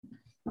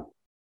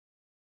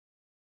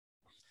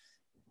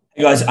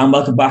Hey guys, and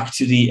welcome back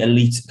to the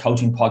Elite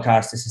Coaching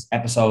Podcast. This is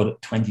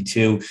episode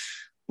 22.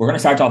 We're going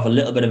to start off a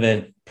little bit of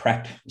a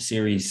prep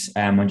series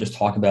and just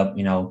talk about,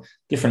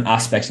 different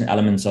aspects and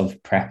elements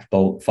of prep,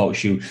 both photo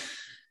shoot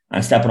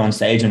and stepping on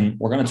stage. And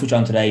we're going to touch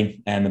on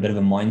today a bit of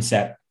a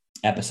mindset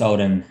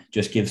episode and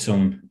just give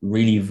some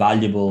really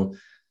valuable,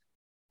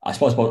 I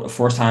suppose, about the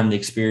first time the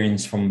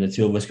experience from the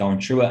two of us going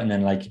through it. And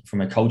then like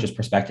from a coach's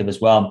perspective as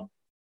well,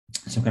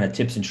 some kind of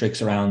tips and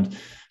tricks around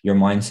your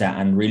mindset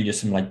and really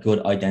just some like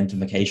good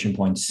identification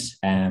points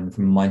from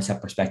a mindset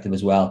perspective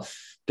as well,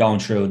 going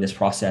through this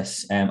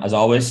process. As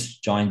always,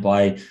 joined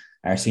by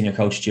our senior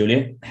coach,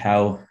 Julia.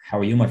 How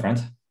are you, my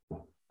friend?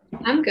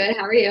 I'm good.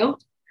 How are you?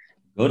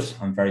 Good.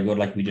 I'm very good.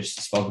 Like we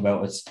just spoke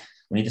about,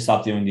 we need to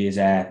stop doing these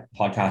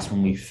podcasts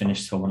when we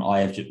finish. So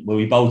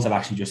we both have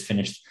actually just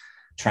finished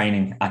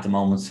training at the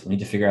moment. We need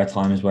to figure out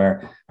times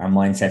where our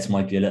mindsets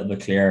might be a little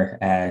bit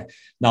clearer.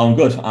 No, I'm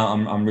good.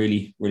 I'm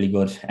really, really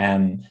good.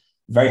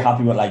 Very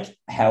happy with like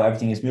how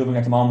everything is moving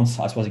at the moment.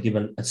 I suppose I give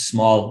a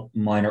small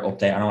minor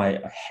update. I know I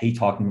hate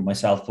talking with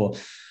myself,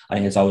 but I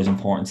think it's always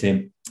important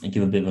to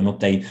give a bit of an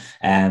update.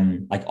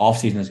 Like off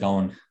season is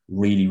going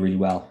really, really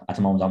well at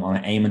the moment.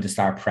 I'm aiming to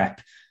start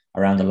prep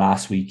around the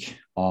last week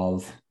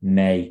of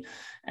May.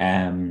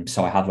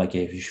 So I have like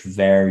a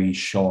very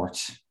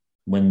short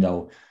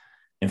window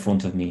in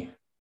front of me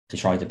to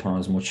try to put on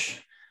as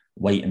much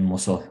weight and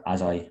muscle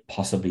as I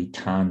possibly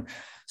can.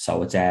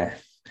 So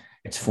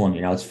it's fun,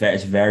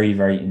 it's very,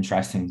 very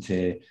interesting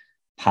to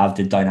have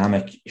the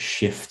dynamic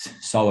shift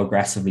so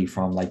aggressively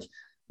from like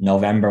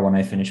November when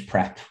I finished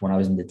prep, when I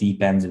was in the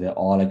deep ends of it,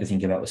 all I could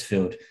think about was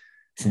food,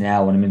 to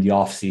now when I'm in the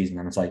off season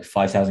and it's like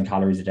 5,000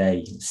 calories a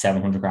day,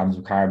 700 grams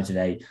of carbs a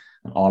day.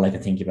 And all I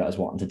can think about is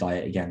wanting to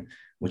diet again,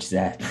 which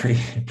is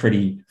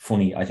pretty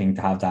funny, I think,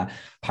 to have that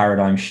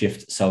paradigm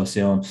shift so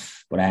soon.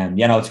 But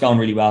it's going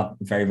really well.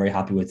 I'm very, very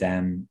happy with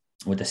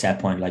the set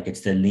point. Like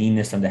it's the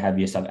leanest and the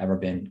heaviest I've ever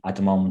been at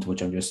the moment,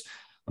 which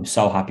I'm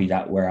so happy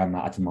that where I'm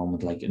at the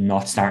moment, like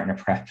not starting a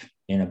prep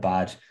in a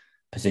bad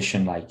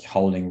position, like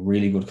holding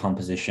really good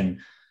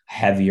composition,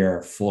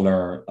 heavier,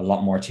 fuller, a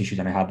lot more tissue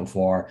than I had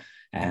before.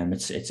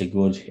 It's a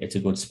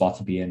good spot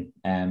to be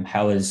in.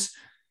 How is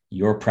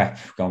your prep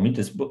going? We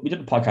did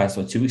a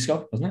podcast 2 weeks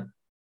ago, wasn't it?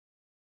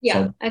 Yeah,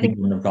 so I think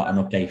we would have got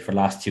an update for the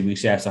last 2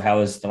 weeks. Yeah. So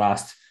how has the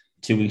last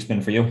 2 weeks been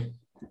for you?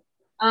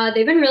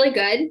 They've been really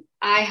good.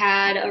 I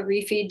had a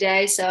refeed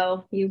day,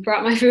 so you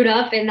brought my food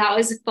up and that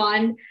was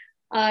fun.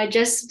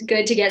 Just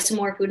good to get some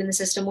more food in the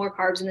system, more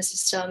carbs in the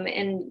system,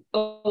 and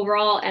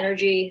overall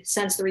energy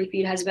since the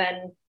refeed has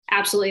been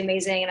absolutely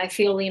amazing. And I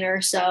feel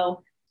leaner,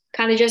 so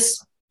kind of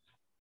just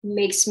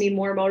makes me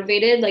more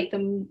motivated. Like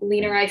the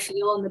leaner I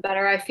feel and the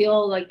better I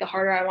feel, like the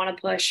harder I want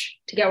to push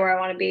to get where I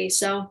want to be.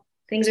 So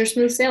things are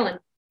smooth sailing.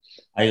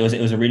 It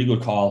was a really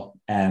good call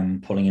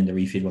pulling in the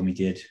refeed when we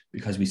did,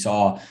 because we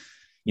saw,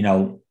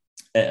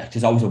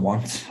 there's always a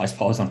want, I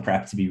suppose, on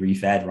prep to be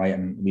refed, right?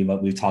 And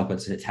we've talked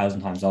about it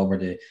 1,000 times over,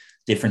 the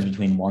difference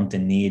between want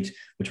and need,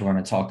 which we're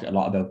going to talk a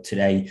lot about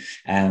today.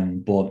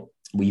 But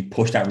we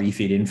pushed that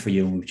refeed in for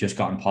you and we've just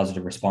gotten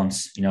positive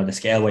response. The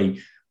scale weight,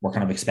 we're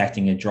kind of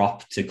expecting a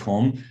drop to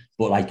come,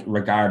 but like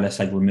regardless,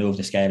 like remove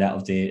the scale out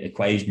of the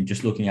equation,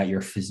 just looking at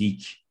your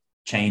physique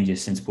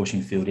changes since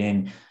pushing food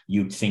in,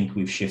 you'd think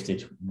we've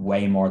shifted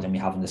way more than we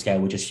have on the scale,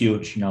 which is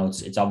huge.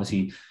 It's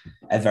obviously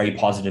a very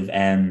positive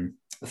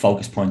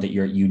focus point that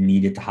you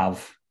needed to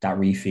have that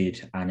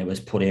refeed, and it was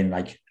put in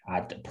like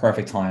at the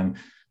perfect time,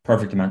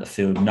 perfect amount of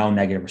food, no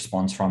negative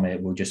response from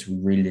it. We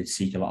really did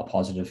seek a lot of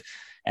positive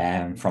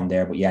from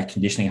there. But yeah,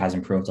 conditioning has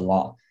improved a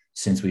lot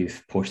since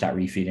we've pushed that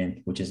refeed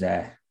in, which is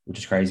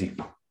crazy.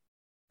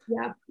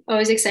 Yeah,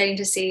 always exciting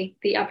to see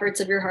the efforts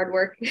of your hard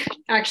work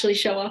actually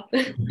show up.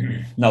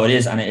 No, it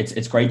is, and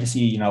it's great to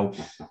see,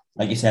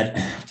 like you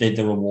said,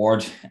 the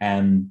reward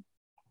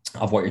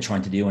of what you're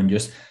trying to do, and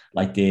just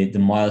like the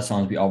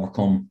milestones we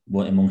overcome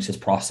amongst this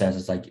process.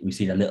 It's like we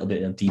see a little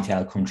bit of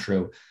detail come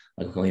through.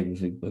 Like, okay,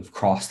 we've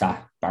crossed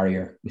that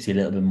barrier. We see a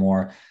little bit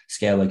more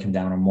scale weight come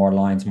down, or more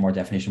lines, more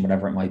definition,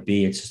 whatever it might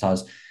be. It's just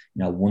as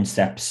one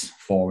steps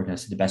forward. And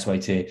it's the best way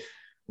to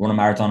run a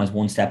marathon is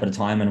one step at a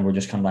time, and we're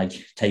just kind of like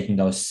taking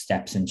those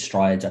steps in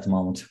strides at the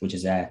moment, which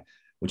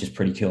is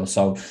pretty cool.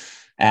 So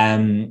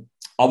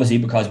obviously,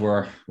 because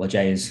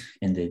Jay is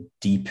in the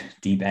deep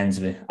ends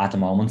of it at the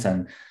moment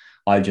and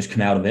I've just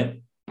come out of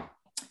it,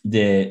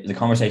 the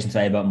conversation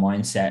today about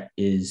mindset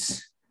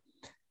is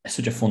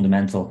such a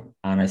fundamental,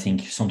 and I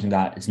think something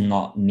that is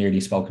not nearly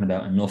spoken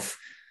about enough,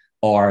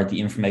 or the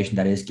information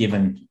that is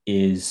given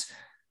is,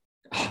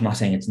 I'm not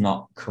saying it's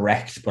not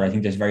correct, but I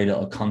think there's very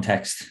little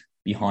context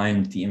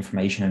behind the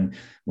information, and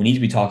we need to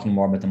be talking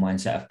more about the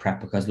mindset of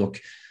prep, because look,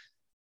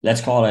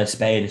 let's call it a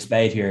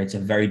spade here. It's a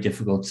very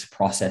difficult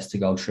process to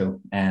go through,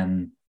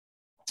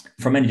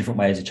 for many different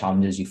ways. It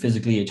challenges you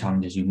physically, it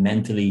challenges you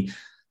mentally,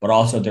 but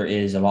also there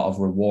is a lot of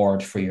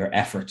reward for your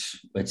effort.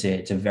 It's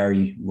a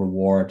very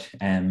reward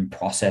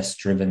process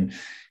driven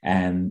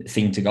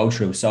thing to go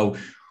through. So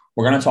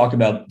we're going to talk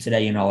about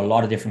today, a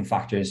lot of different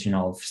factors,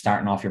 of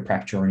starting off your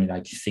prep journey,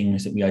 like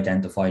things that we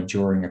identified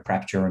during a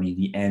prep journey,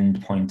 the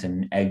end point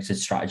and exit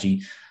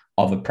strategy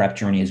of a prep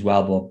journey as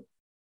well.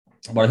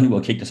 But I think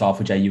we'll kick this off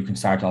with, Jay. You can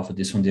start off with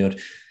this one,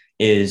 dude,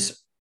 is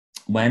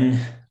when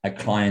a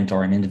client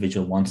or an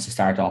individual wants to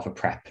start off a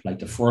prep, like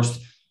the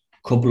first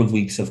couple of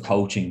weeks of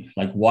coaching,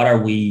 like what are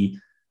we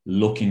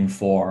looking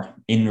for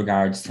in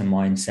regards to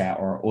mindset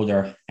or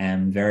other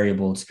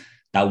variables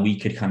that we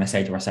could kind of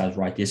say to ourselves,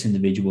 right, this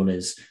individual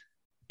is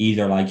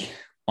either like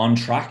on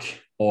track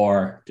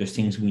or there's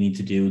things we need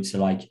to do to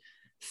like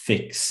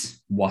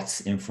fix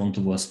what's in front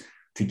of us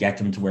to get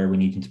them to where we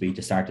need them to be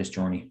to start this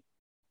journey?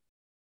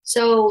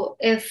 So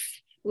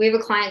if we have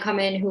a client come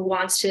in who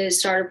wants to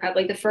start a prep,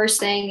 like the first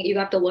thing you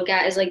have to look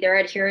at is like their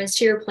adherence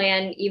to your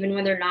plan, even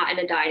when they're not in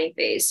a dieting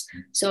phase.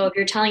 So if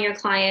you're telling your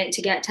client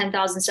to get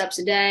 10,000 steps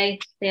a day,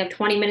 they have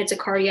 20 minutes of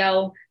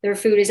cardio, their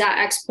food is at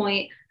X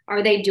point,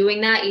 are they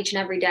doing that each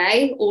and every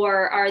day?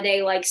 Or are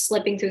they like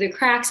slipping through the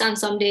cracks on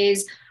some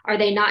days? Are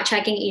they not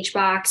checking each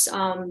box?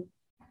 Are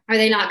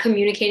they not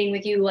communicating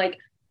with you like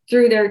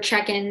through their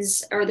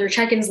check-ins or their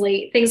check-ins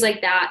late, things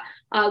like that?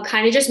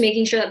 Kind of just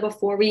making sure that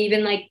before we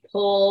even like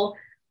pull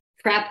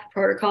prep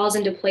protocols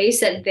into place,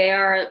 that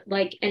they're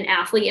like an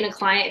athlete and a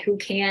client who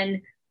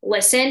can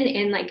listen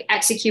and like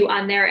execute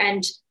on their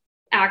end,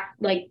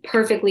 act like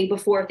perfectly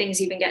before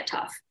things even get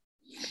tough.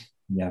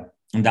 Yeah.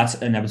 And that's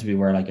inevitably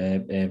where like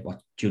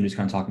what Julie's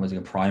kind of talking about, like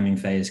a priming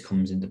phase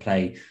comes into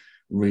play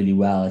really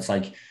well. It's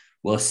like,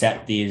 we'll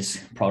set these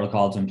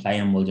protocols in play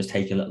and we'll just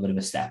take a little bit of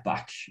a step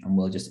back and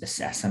we'll just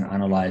assess and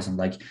analyze. And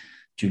like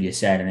Julia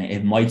said, and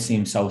it might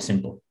seem so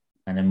simple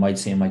and it might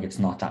seem like it's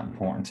not that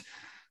important.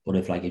 But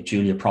if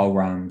Julia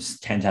programs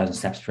 10,000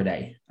 steps per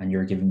day and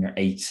you're giving her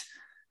 8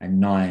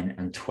 and 9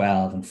 and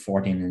 12 and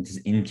 14 and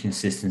there's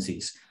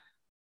inconsistencies,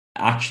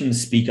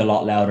 actions speak a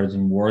lot louder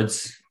than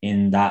words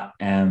in that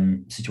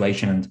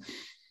situation. And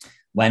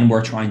when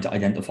we're trying to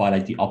identify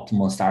like the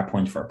optimal start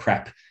point for a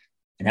prep,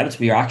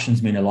 inevitably your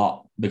actions mean a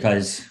lot,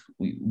 because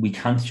we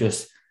can't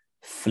just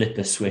flip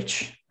a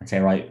switch and say,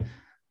 right,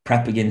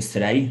 prep begins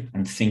today,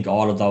 and think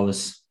all of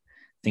those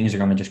things are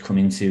going to just come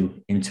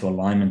into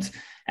alignment.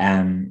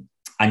 And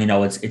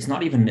it's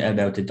not even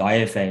about the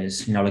diet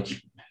phase.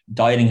 Like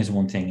dieting is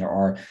one thing,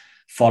 or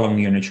following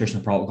your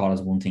nutritional protocol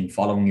is one thing,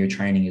 following your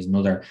training is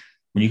another.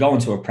 When you go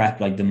into a prep,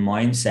 like the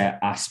mindset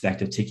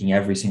aspect of ticking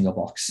every single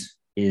box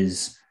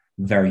is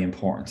very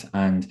important.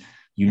 And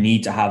you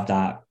need to have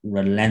that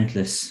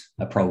relentless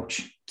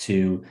approach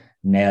to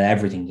nail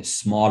everything, the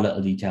small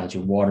little details,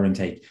 your water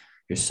intake,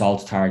 your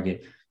salt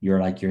target,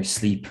 your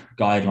sleep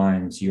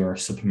guidelines, your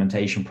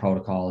supplementation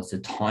protocols, the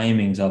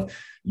timings of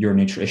your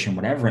nutrition,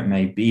 whatever it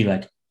may be.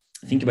 Like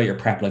think about your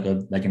prep like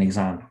an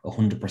exam,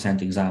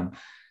 100% exam.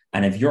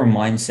 And if your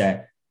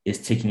mindset is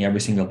ticking every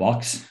single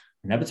box,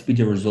 inevitably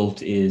the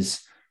result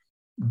is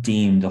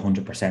deemed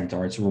 100%,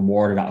 or it's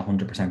rewarded at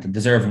 100%, and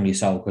deservingly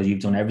so, because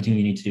you've done everything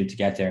you need to do to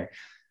get there.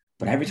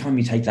 But every time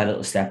you take that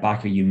little step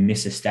back or you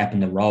miss a step in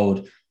the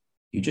road,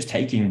 you're just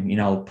taking,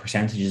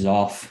 percentages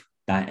off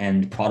that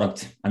end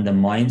product. And the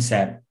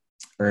mindset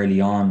early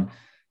on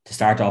to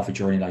start off a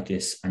journey like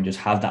this and just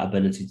have that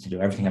ability to do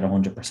everything at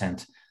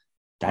 100%,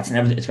 it's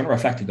going to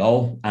reflect the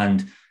goal.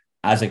 And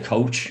as a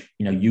coach,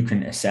 you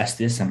can assess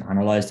this and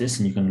analyze this,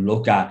 and you can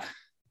look at,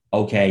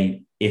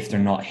 okay, if they're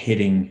not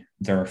hitting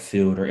their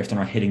food or if they're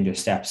not hitting their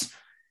steps,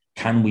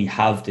 can we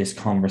have this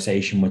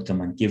conversation with them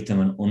and give them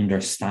an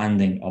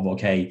understanding of,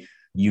 okay,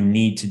 you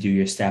need to do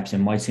your steps. It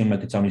might seem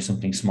like it's only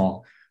something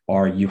small,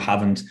 or you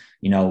haven't,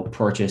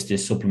 purchased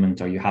this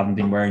supplement, or you haven't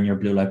been wearing your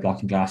blue light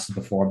blocking glasses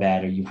before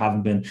bed, or you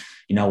haven't been,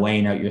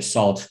 weighing out your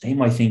salt. They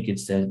might think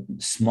it's the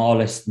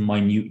smallest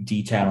minute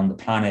detail on the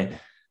planet,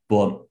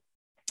 but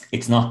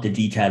it's not the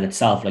detail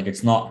itself. Like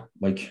it's not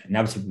like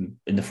inevitably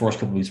in the first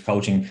couple of weeks of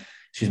coaching,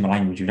 excuse my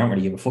language, you don't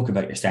really give a fuck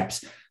about your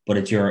steps, but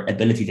it's your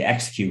ability to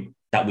execute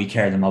that we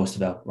care the most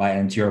about, right?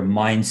 And it's your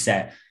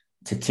mindset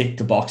to tick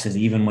the boxes,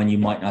 even when you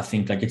might not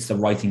think like it's the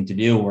right thing to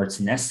do or it's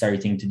a necessary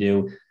thing to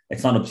do.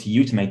 It's not up to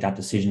you to make that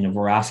decision. If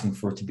we're asking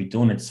for it to be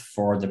done, it's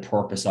for the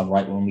purpose of,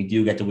 right, when we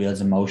do get the wheels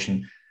in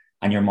motion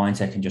and your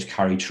mindset can just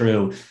carry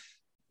through,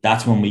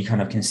 that's when we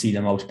kind of can see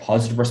the most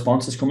positive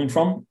responses coming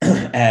from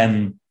a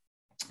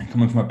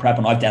prep.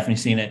 And I've definitely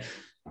seen it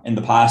in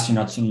the past. Some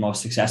of the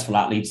most successful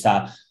athletes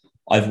that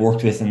I've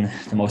worked with and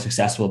the most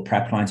successful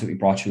prep clients that we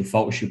brought through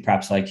photo shoot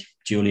preps, like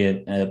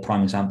Julia, a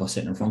prime example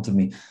sitting in front of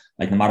me,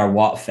 like no matter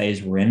what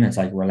phase we're in, it's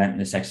like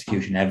relentless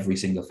execution every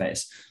single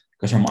phase,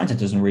 because her mindset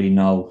doesn't really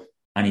know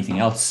anything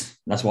else.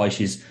 That's why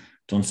she's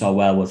done so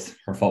well with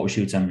her photo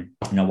shoots, and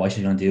why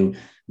she's going to do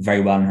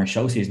very well in her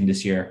show season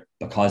this year,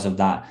 because of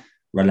that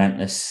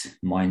relentless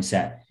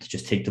mindset to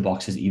just tick the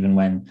boxes, even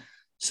when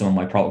some of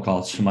my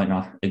protocols she might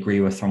not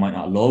agree with or might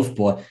not love,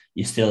 but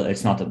it's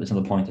not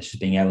the point. It's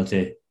just being able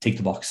to tick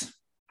the box.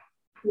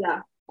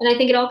 Yeah. And I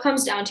think it all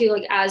comes down to,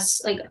 like,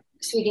 as like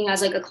speaking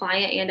as like a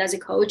client and as a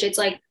coach, it's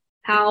like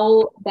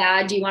how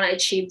bad do you want to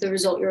achieve the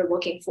result you're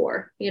looking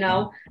for? You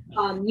know,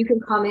 you can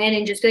come in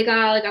and just be like,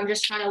 oh, like I'm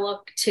just trying to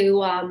look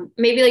to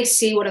maybe like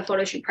see what a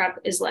photo shoot prep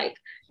is like.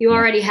 You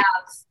already have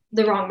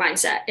the wrong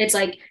mindset. It's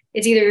like,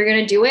 it's either you're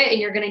going to do it and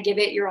you're going to give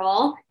it your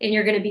all and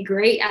you're going to be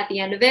great at the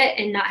end of it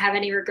and not have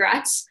any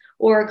regrets,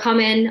 or come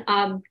in,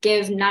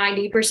 give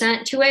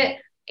 90% to it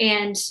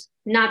and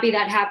not be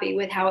that happy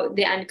with how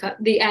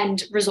the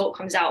end result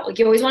comes out. Like,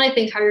 you always want to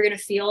think how you're going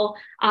to feel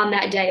on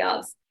that day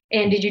of.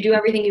 And did you do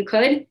everything you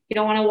could? You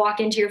don't want to walk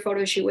into your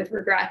photo shoot with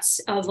regrets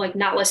of like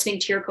not listening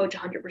to your coach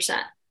 100%.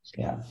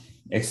 Yeah.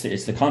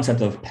 It's the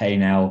concept of pay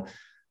now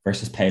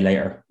versus pay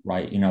later,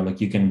 right? You know, like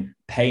you can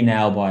pay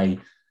now by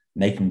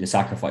making the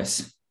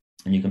sacrifice,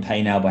 and you can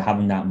pay now by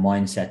having that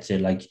mindset to,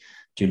 like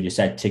Julia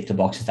said, tick the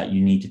boxes that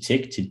you need to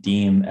tick to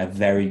deem a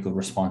very good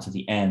response at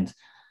the end.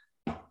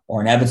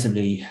 Or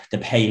inevitably, the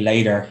pay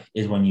later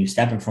is when you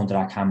step in front of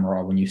that camera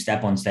or when you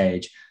step on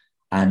stage,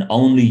 and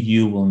only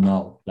you will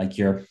know. Like,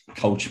 your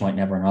coach might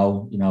never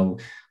know, you know,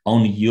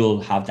 only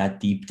you'll have that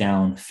deep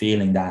down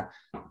feeling that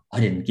I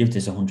didn't give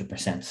this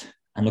 100%.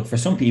 And look, for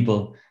some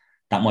people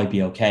that might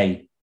be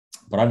okay,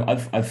 but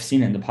I've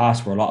seen it in the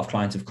past where a lot of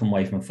clients have come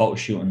away from a photo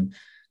shoot and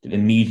they've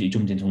immediately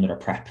jumped into another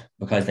prep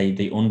because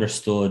they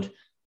understood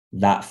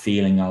that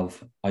feeling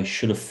of, I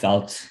should have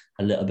felt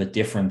a little bit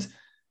different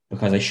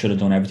because I should have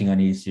done everything I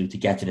needed to do to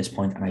get to this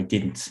point, and I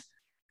didn't.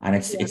 And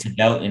it's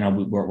about, you know,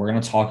 we're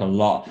going to talk a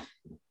lot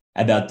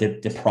about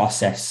the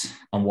process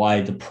and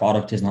why the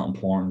product is not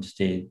important.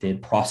 The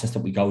process that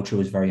we go through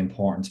is very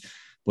important,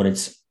 but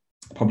it's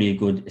probably a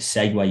good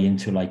segue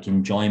into like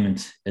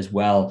enjoyment as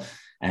well,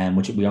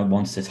 which we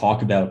want to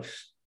talk about.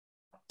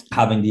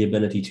 Having the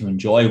ability to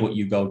enjoy what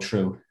you go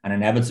through, and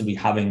inevitably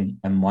having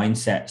a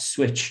mindset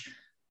switch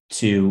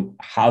to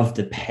have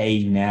the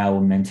pay now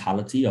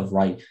mentality of,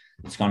 right,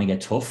 it's going to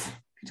get tough,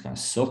 it's going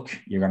to suck,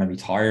 you're going to be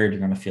tired, you're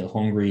going to feel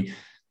hungry,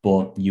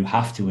 but you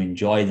have to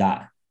enjoy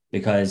that,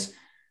 because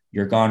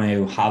you're going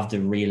to have the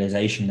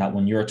realization that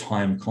when your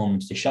time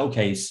comes to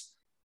showcase,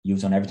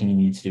 you've done everything you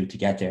need to do to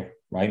get there,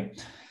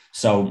 right?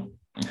 So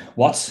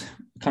what's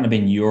kind of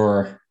been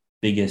your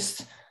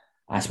biggest,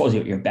 I suppose,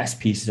 your best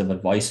pieces of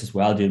advice as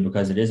well, dude,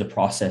 because it is a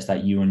process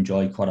that you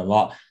enjoy quite a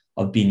lot,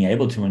 of being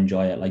able to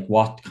enjoy it? Like,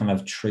 what kind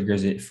of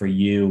triggers it for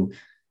you,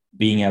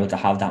 being able to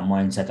have that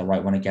mindset that,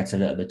 right, when it gets a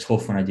little bit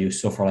tough, when I do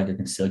suffer, like I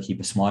can still keep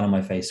a smile on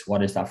my face?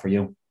 What is that for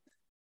you?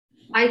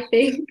 I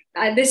think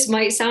this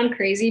might sound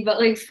crazy,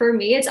 but like for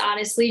me, it's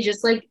honestly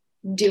just like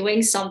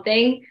doing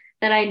something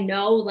that I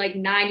know like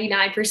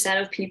 99%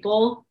 of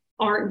people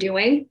aren't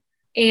doing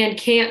and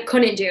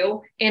couldn't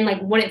do and like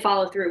wouldn't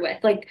follow through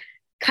with. Like,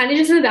 kind of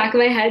just in the back of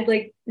my head,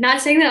 like, not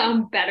saying that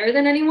I'm better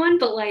than anyone,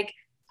 but like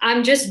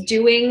I'm just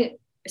doing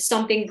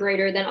something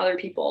greater than other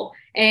people.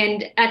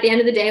 And at the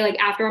end of the day, like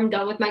after I'm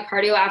done with my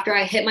cardio, after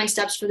I hit my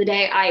steps for the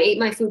day, I ate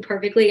my food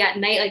perfectly at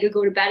night, like I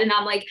go to bed and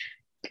I'm like,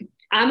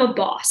 I'm a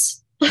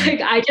boss.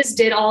 Like, I just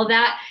did all of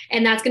that.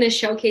 And that's going to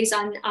showcase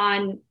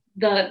on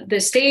the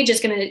stage. It's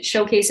going to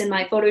showcase in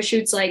my photo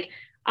shoots. Like,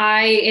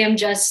 I am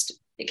just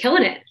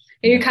killing it.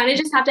 And you kind of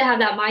just have to have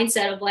that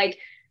mindset of like,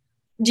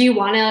 do you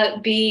want to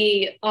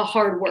be a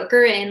hard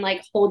worker and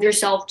like hold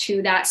yourself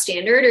to that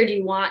standard? Or do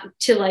you want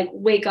to like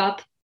wake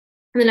up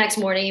the next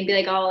morning and be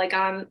like, oh, like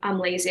I'm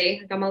lazy.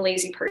 Like, I'm a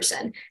lazy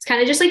person. It's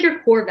kind of just like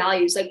your core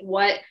values. Like,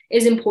 what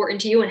is important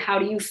to you and how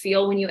do you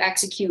feel when you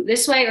execute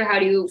this way? Or how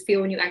do you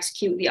feel when you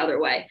execute the other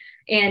way?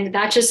 And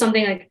that's just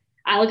something like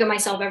I look at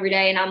myself every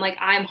day and I'm like,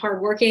 I'm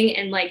hardworking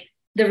and like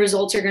the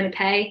results are going to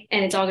pay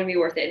and it's all going to be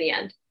worth it in the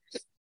end.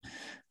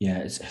 Yeah,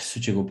 it's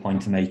such a good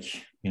point to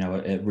make. You know,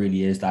 it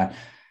really is that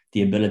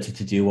the ability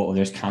to do what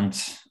others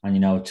can't, and, you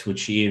know, to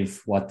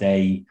achieve what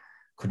they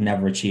could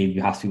never achieve,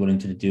 you have to be willing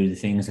to do the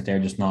things that they're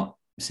just not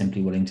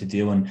simply willing to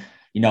do. And,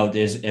 you know,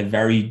 there's a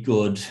very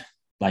good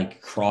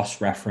like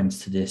cross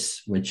reference to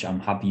this, which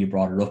I'm happy you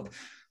brought it up,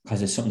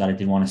 because it's something that I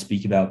did want to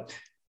speak about.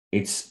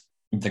 It's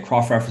the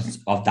cross reference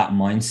of that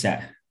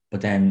mindset,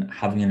 but then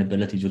having an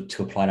ability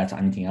to apply that to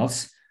anything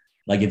else.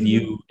 Like, if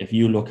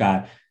you look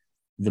at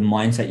the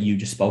mindset you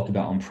just spoke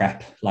about on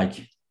prep,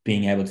 like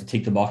being able to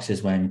tick the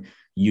boxes when,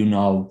 you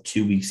know,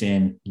 2 weeks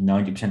in,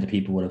 90% of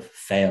people would have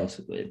failed.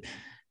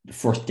 The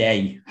first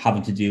day,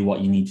 having to do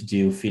what you need to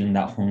do, feeling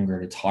that hunger,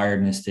 the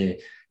tiredness, the,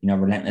 you know,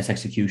 relentless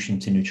execution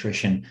to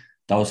nutrition,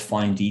 those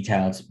fine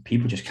details,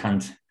 people just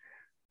can't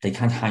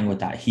hang with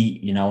that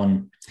heat, you know.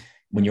 And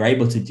when you're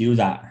able to do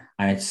that,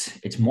 and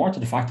it's more to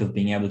the fact of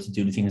being able to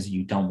do the things that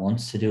you don't want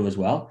to do as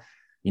well.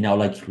 You know,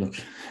 like, look,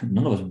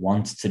 none of us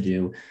want to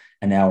do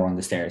an hour on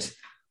the stairs.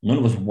 None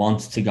of us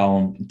want to go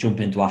and jump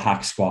into a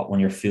hack squat when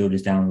your food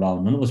is down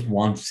low. None of us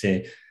want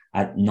to,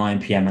 at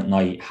 9 p.m. at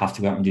night, have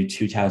to go out and do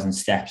 2,000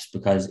 steps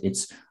because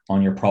it's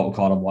on your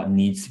protocol of what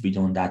needs to be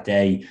done that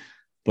day.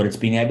 But it's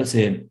being able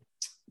to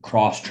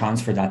cross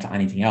transfer that to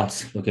anything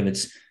else. Look, if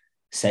it's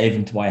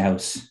saving to buy a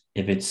house,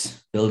 if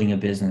it's building a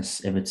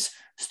business, if it's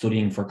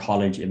studying for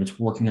college, if it's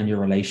working on your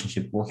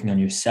relationship, working on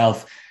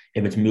yourself,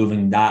 if it's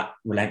moving that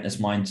relentless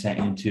mindset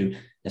into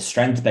a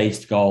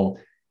strength-based goal,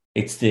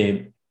 it's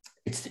the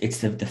it's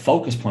the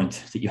focus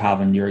point that you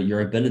have and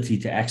your ability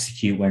to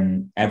execute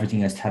when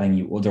everything is telling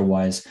you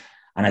otherwise.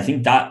 And I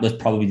think that was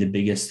probably the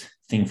biggest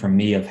thing for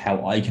me of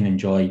how I can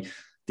enjoy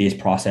these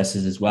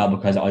processes as well,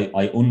 because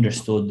I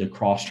understood the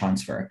cross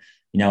transfer.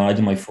 You know, I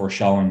did my first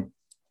show in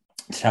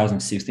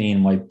 2016.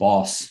 My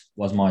boss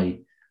was my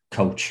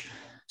coach.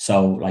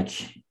 So like,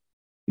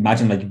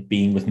 imagine like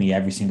being with me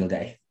every single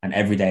day, and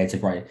every day it's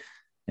like, right,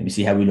 let me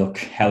see how we look.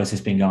 How has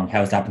this been going? How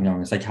has that been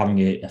going? It's like having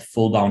a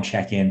full-blown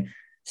check-in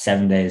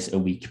 7 days a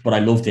week. But I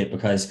loved it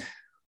because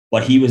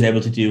what he was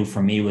able to do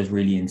for me was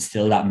really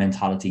instill that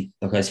mentality,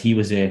 because he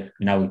was a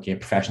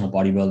professional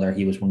bodybuilder.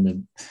 He was one of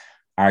the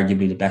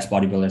arguably the best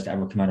bodybuilders to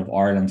ever come out of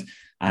Ireland.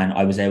 And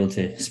I was able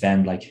to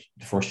spend like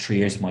the first 3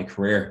 years of my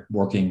career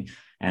working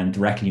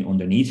directly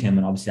underneath him.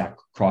 And obviously that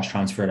cross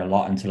transferred a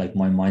lot into like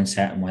my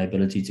mindset and my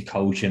ability to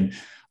coach and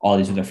all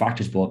these other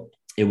factors. But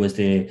it was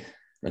the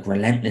like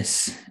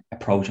relentless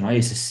approach. And I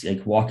used to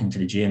like walk into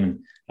the gym and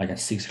like at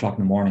 6 o'clock in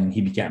the morning, and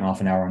he'd be getting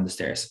off an hour on the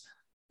stairs.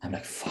 I'm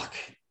like, fuck,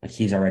 like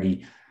he's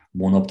already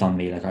one upped on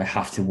me. Like I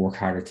have to work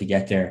harder to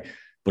get there.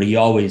 But he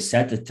always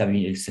said that to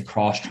me, it's the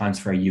cross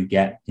transfer you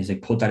get. He's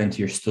like, put that into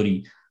your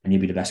study and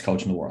you'll be the best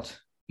coach in the world.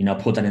 You know,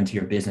 put that into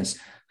your business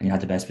and you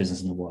have the best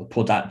business in the world.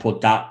 Put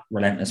that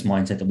relentless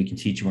mindset that we can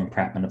teach you in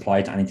prep and apply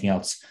it to anything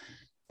else.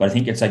 But I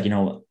think it's like, you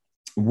know,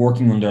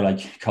 working under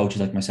like coaches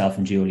like myself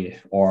and Julia,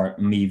 or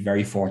me,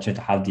 very fortunate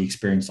to have the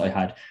experience I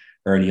had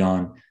early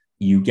on,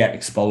 you get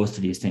exposed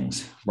to these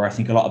things, where I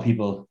think a lot of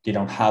people, they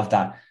don't have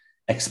that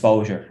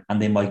exposure, and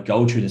they might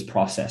go through this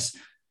process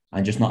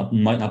and just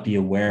might not be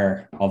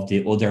aware of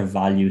the other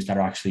values that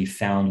are actually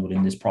found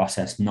within this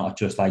process, not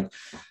just like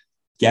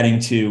getting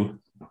to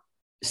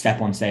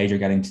step on stage or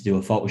getting to do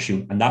a photo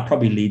shoot. And that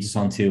probably leads us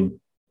on to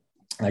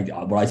like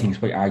what I think is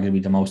quite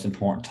arguably the most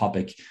important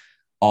topic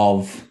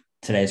of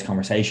today's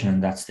conversation,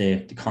 and that's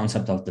the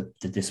concept of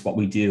this what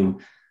we do,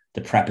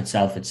 the prep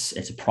itself.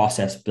 It's a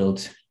process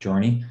built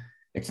journey.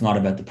 It's not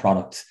about the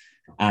product.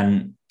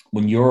 And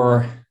when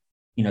you're,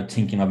 you know,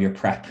 thinking of your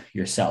prep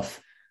yourself,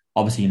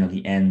 obviously, you know,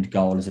 the end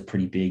goal is a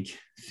pretty big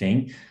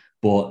thing,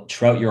 but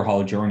throughout your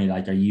whole journey,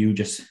 like, are you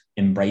just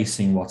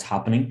embracing what's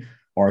happening,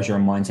 or is your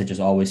mindset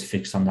just always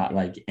fixed on that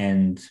like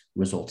end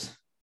result?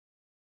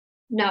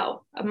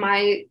 No,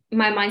 my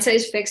mindset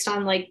is fixed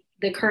on like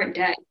the current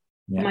day.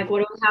 Yeah. I'm like, what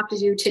do I have to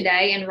do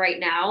today and right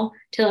now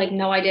to like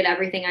know I did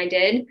everything I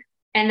did?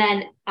 And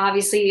then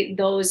obviously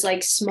those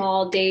like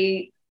small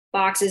day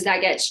boxes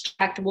that get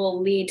checked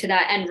will lead to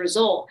that end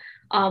result.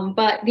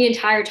 But the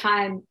entire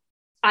time,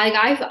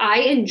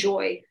 I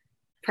enjoy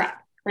prep.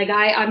 Like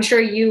I'm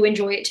sure you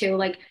enjoy it too.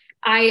 Like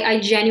I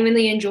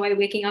genuinely enjoy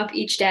waking up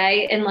each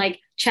day and like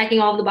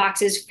checking all the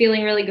boxes,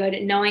 feeling really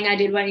good, knowing I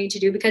did what I need to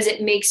do, because it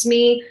gives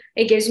me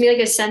like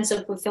a sense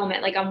of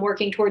fulfillment. Like I'm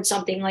working towards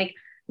something like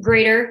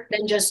greater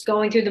than just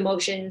going through the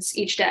motions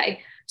each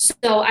day.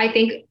 So I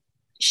think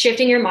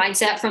shifting your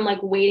mindset from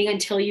like waiting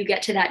until you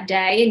get to that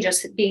day and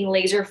just being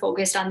laser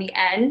focused on the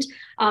end,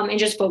 and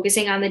just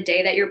focusing on the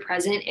day that you're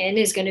present in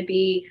is going to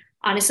be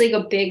honestly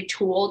like a big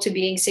tool to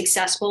being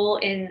successful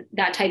in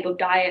that type of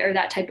diet or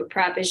that type of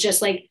prep. Is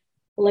just like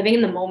living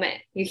in the moment.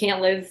 You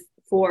can't live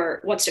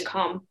for what's to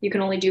come. You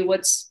can only do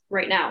what's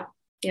right now,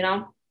 you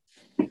know?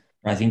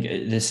 I think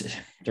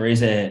there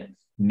is a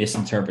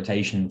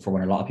misinterpretation for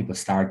when a lot of people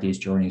start these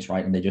journeys,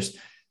 right? And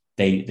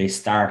they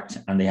start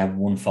and they have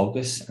one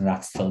focus, and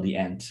that's till the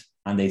end.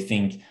 And they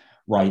think,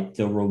 right,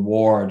 the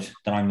reward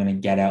that I'm going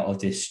to get out of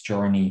this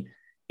journey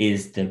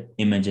is the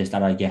images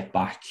that I get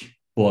back.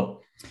 But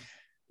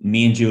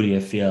me and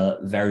Julia feel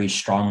very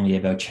strongly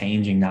about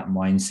changing that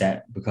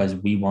mindset, because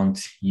we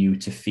want you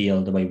to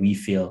feel the way we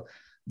feel,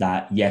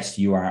 that yes,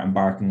 you are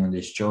embarking on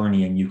this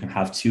journey and you can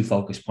have two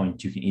focus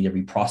points. You can either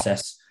be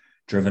process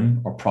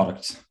driven or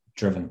product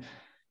driven.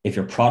 If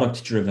you're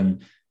product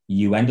driven,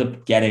 you end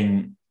up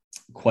getting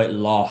quite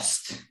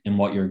lost in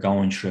what you're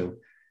going through,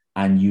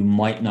 and you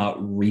might not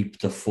reap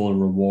the full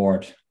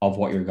reward of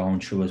what you're going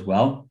through as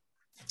well.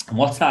 And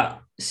what's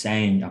that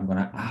saying? I'm going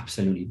to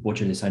absolutely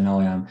butcher this, I know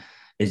I am.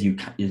 Is you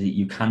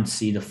can't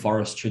see the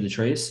forest through the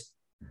trees.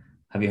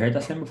 Have you heard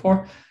that saying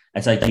before?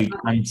 It's like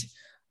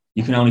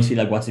you can only see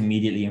like what's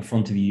immediately in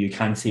front of you. You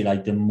can't see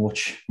like the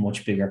much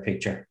bigger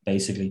picture,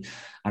 basically.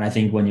 And I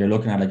think when you're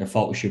looking at like a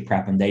photo shoot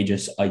prep and they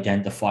just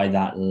identify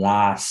that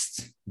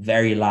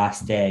very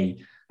last day,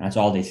 and that's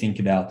all they think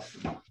about,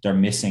 they're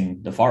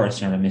missing the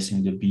forest, and they're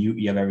missing the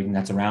beauty of everything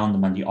that's around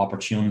them and the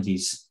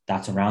opportunities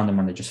that's around them,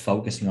 and they're just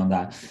focusing on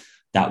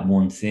that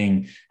one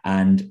thing.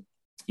 And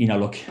you know,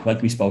 look,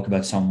 like we spoke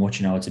about so much,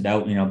 you know, it's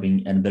about, you know,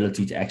 being an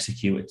ability to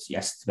execute.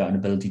 It's about an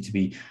ability to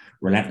be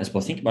relentless,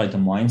 but think about the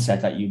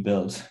mindset that you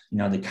build, you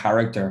know, the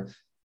character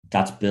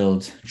that's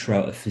built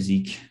throughout a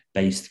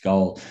physique-based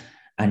goal.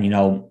 And, you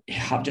know,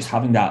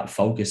 having that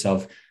focus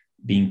of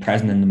being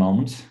present in the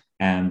moment.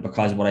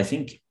 Because what I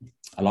think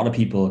a lot of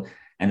people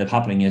end up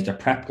happening is their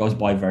prep goes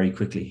by very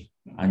quickly,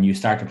 and you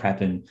start to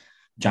prep in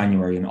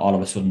January and all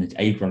of a sudden it's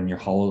April and your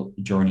whole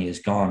journey is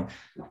gone.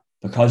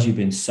 Because you've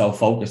been so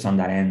focused on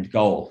that end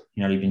goal,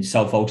 you know, you've been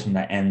so focused on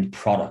that end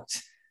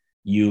product,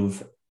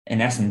 you've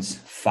in essence,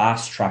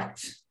 fast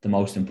tracked the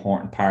most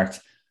important part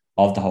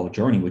of the whole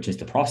journey, which is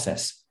the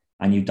process.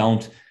 And you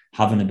don't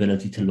have an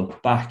ability to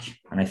look back.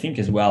 And I think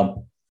as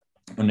well,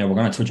 and we're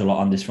going to touch a lot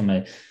on this from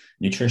a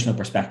nutritional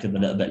perspective a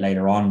little bit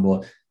later on,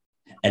 but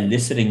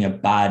eliciting a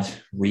bad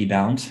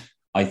rebound,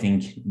 I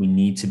think we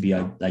need to be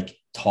like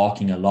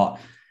talking a lot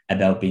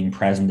about being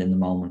present in the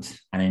moment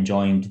and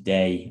enjoying the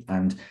day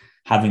and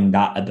having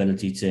that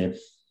ability to,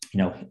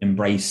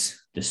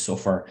 embrace the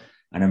suffer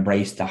and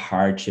embrace the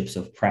hardships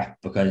of prep,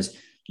 because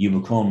you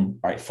become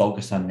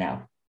focused on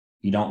now.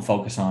 You don't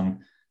focus on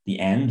the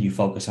end, you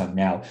focus on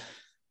now.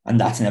 And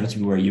that's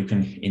inevitably where you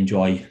can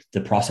enjoy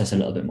the process a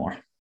little bit more.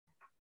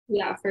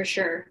 Yeah, for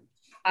sure.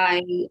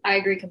 I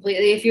agree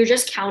completely. If you're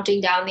just counting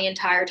down the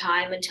entire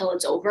time until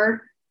it's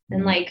over,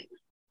 then like,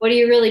 what are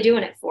you really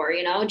doing it for?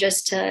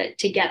 Just to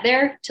get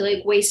there, to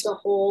like waste a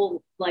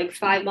whole like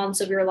 5 months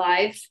of your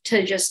life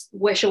to just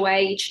wish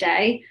away each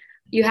day.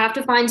 You have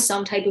to find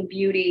some type of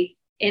beauty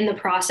in the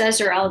process,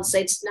 or else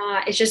it's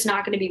just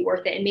not going to be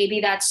worth it. And maybe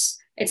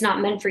it's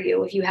not meant for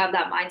you if you have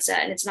that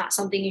mindset, and it's not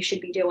something you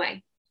should be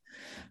doing.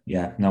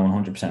 Yeah, no,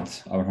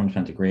 100%. I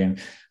 100% agree.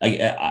 And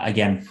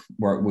again,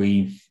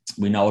 we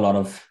know a lot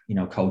of,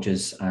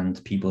 coaches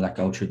and people that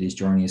go through these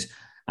journeys,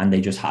 and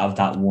they just have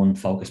that one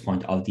focus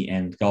point of the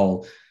end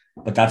goal.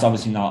 But that's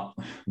obviously not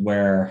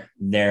where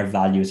their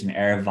values and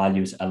our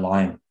values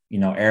align.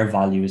 Our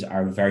values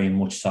are very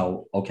much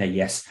so, okay,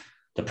 yes,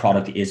 the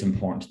product is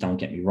important. Don't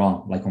get me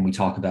wrong. Like when we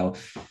talk about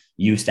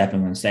you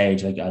stepping on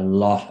stage, like a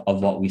lot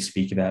of what we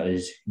speak about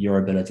is your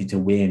ability to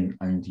win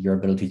and your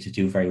ability to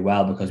do very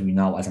well, because we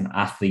know as an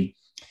athlete,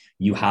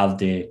 you have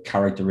the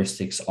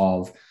characteristics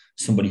of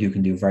somebody who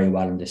can do very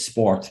well in this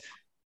sport.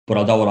 But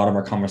although a lot of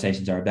our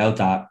conversations are about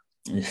that,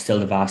 still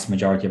the vast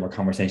majority of our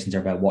conversations are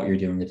about what you're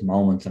doing at the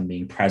moment and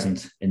being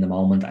present in the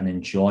moment and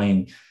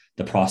enjoying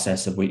the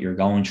process of what you're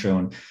going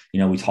through.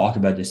 And, we talk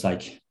about this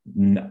like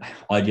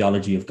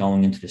ideology of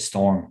going into the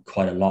storm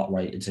quite a lot,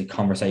 right? It's a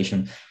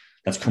conversation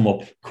that's come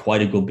up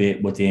quite a good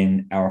bit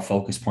within our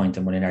focus point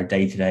and within our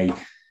day-to-day,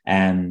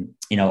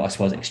 I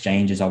suppose,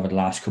 exchanges over the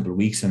last couple of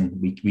weeks. And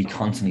we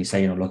constantly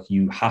say, look,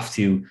 you have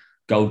to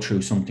go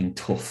through something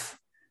tough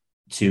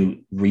to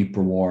reap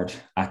reward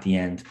at the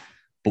end.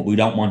 But we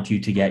don't want you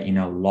to get,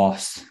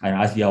 lost. And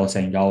as the old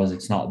saying goes,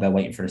 it's not about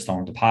waiting for the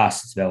storm to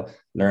pass. It's about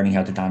learning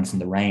how to dance in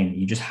the rain.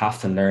 You just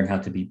have to learn how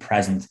to be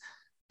present,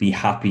 be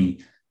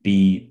happy,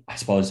 be, I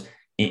suppose,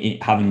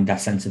 having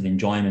that sense of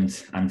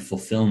enjoyment and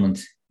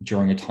fulfillment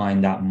during a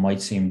time that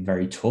might seem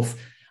very tough.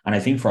 And I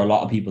think for a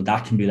lot of people,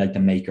 that can be like the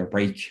make or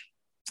break,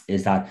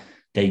 is that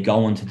they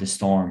go into the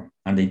storm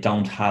and they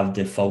don't have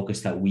the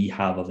focus that we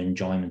have of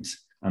enjoyment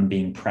and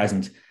being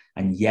present.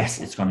 And yes,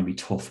 it's going to be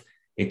tough.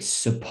 It's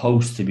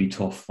supposed to be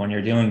tough when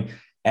you're doing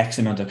X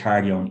amount of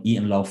cardio and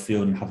eating low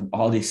food and having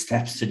all these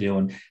steps to do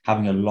and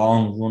having a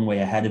long runway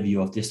ahead of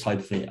you of this type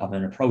of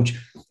an approach.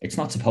 It's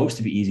not supposed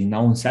to be easy.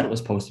 No one said it was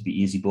supposed to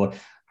be easy, but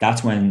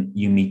that's when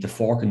you meet the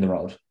fork in the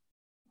road,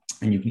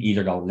 and you can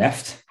either go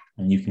left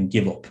and you can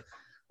give up,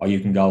 or you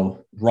can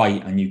go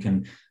right and you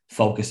can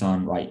focus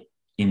on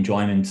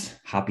enjoyment,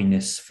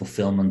 happiness,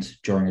 fulfillment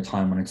during a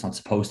time when it's not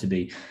supposed to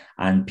be.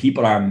 And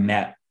people are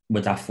met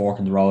with that fork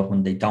in the road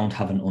when they don't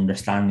have an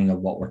understanding of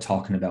what we're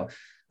talking about.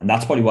 And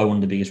that's probably why one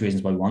of the biggest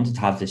reasons why we wanted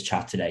to have this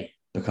chat today,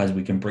 because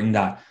we can bring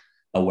that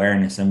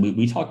awareness. And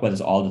we talk about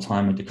this all the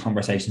time with the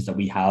conversations that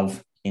we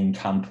have in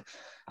camp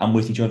and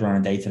with each other on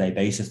a day-to-day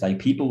basis. Like,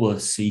 people will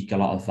seek a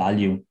lot of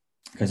value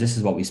because this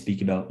is what we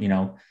speak about,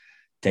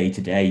 day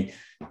to day.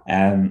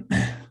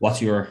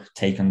 What's your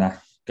take on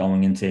that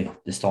going into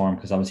the storm?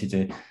 Because obviously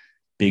it's a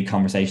big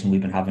conversation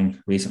we've been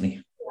having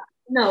recently.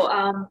 No,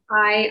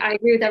 I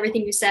agree with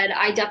everything you said.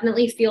 I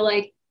definitely feel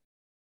like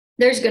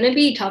there's going to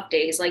be tough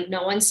days. Like,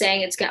 no one's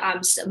saying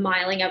I'm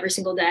smiling every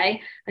single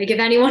day. Like, if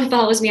anyone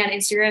follows me on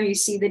Instagram, you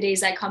see the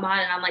days I come on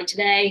and I'm like,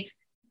 today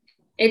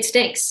it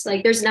stinks.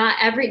 Like, there's not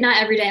every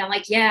day I'm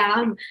like,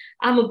 yeah,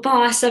 I'm a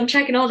boss. I'm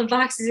checking all the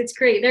boxes. It's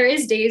great. There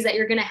is days that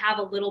you're going to have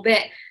a little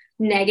bit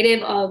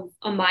negative of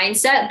a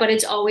mindset, but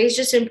it's always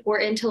just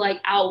important to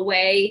like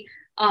outweigh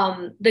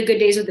the good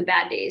days with the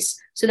bad days.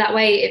 So that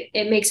way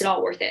it makes it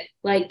all worth it.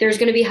 Like, there's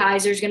going to be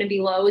highs, there's going to be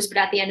lows, but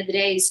at the end of the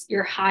day,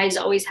 your highs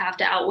always have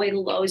to outweigh the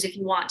lows if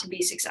you want to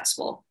be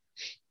successful.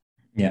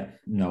 Yeah,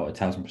 no,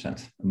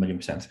 1,000%,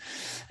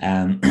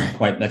 1,000,000%.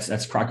 Right.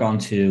 Let's crack on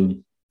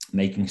to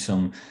making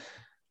some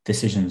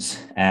decisions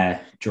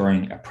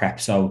during a prep.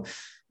 So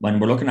when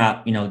we're looking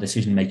at,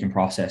 decision-making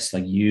process,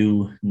 like,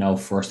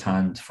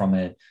 firsthand from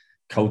a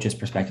coach's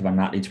perspective and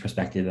an athlete's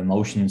perspective,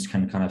 emotions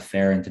can kind of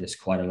fare into this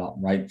quite a lot,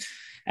 right?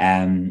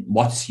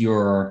 What's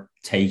your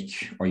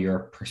take or your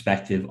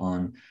perspective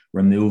on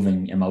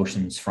removing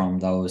emotions from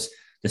those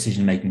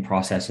decision-making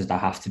processes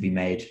that have to be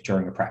made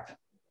during a prep?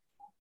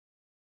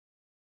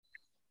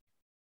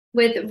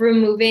 With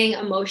removing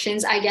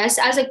emotions, I guess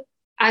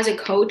as a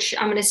coach,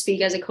 I'm going to speak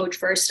as a coach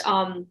first.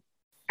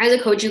 As a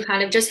coach, you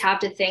kind of just have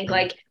to think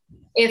like,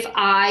 if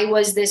I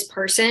was this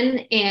person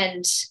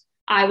and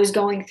I was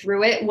going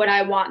through it, would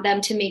I want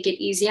them to make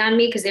it easy on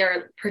me because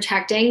they're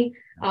protecting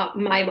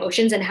my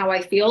emotions and how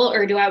I feel,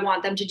 or do I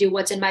want them to do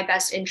what's in my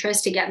best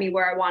interest to get me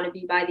where I want to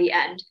be by the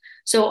end?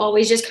 So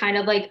always just kind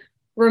of like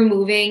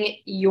removing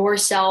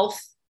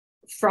yourself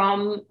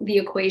from the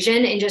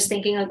equation and just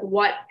thinking like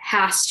what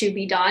has to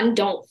be done.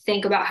 Don't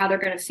think about how they're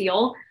going to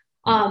feel.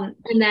 And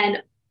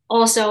then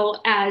also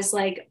as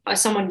like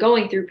someone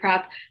going through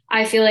prep,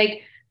 I feel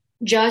like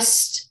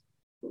just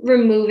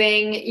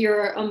removing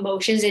your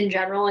emotions in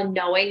general and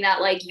knowing that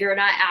like you're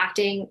not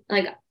acting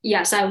like,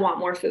 yes, I want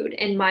more food,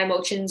 and my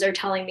emotions are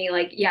telling me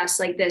like, yes,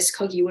 like this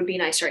cookie would be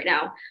nice right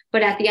now,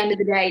 but at the end of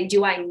the day,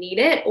 do I need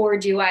it, or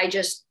do I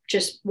just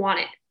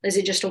want it? Is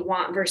it just a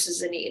want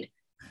versus a need?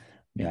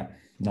 Yeah,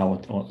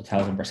 no,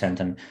 1,000%.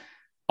 And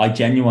I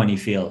genuinely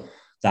feel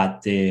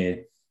that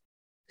the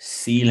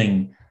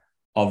ceiling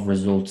of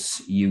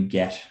results you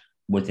get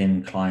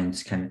within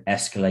clients can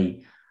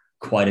escalate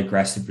quite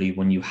aggressively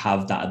when you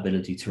have that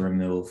ability to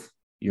remove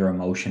your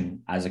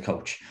emotion as a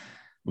coach.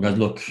 Because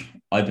look,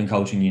 I've been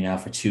coaching you now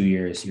for 2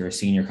 years. You're a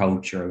senior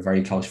coach. You're a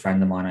very close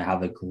friend of mine. I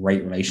have a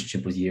great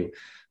relationship with you,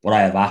 but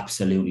I have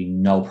absolutely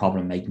no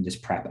problem making this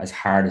prep as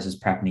hard as this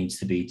prep needs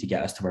to be to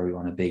get us to where we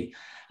want to be.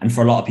 And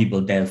for a lot of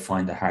people, they'll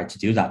find it hard to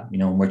do that. You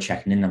know, when we're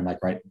checking in, I'm like,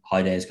 right,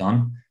 high day is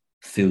gone,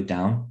 food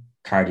down,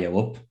 cardio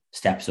up,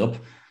 steps up.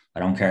 I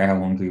don't care how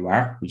hungry you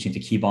are. We just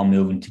need to keep on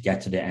moving to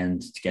get to the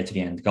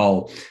end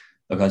goal.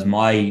 Because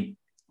my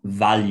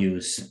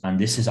values, and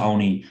this is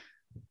only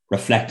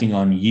reflecting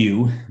on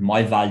you,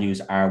 my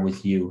values are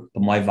with you,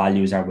 but my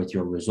values are with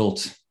your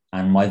results,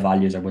 and my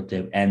values are with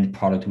the end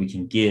product we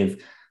can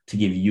give to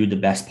give you the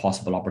best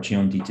possible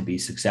opportunity to be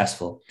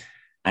successful.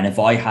 And if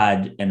I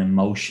had an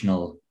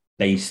emotional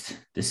based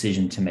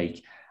decision to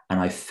make and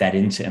I fed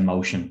into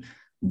emotion,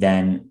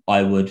 then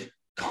I would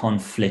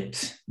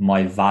conflict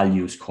my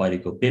values quite a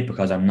good bit,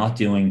 because I'm not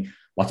doing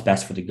what's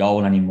best for the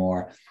goal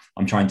anymore.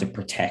 I'm trying to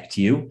protect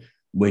you,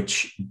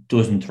 which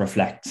doesn't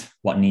reflect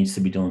what needs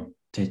to be done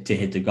to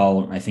hit the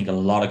goal. And I think a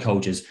lot of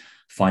coaches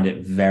find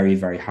it very,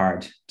 very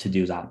hard to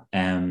do that.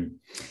 And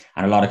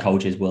a lot of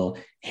coaches will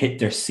hit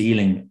their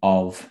ceiling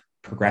of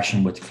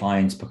progression with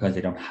clients because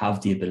they don't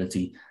have the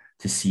ability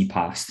to see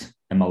past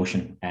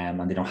emotion,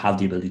 and they don't have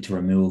the ability to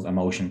remove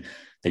emotion.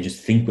 They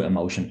just think with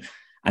emotion.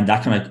 And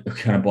that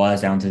kind of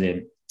boils down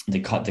to the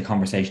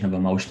conversation of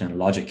emotion and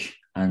logic,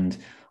 and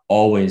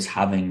always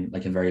having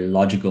like a very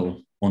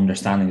logical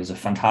understanding. There's a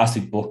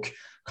fantastic book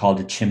called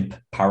The Chimp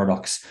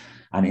Paradox,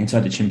 and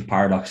inside the Chimp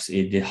Paradox,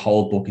 the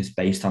whole book is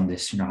based on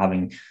this, you know,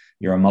 having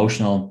your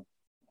emotional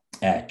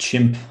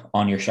chimp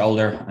on your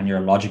shoulder and your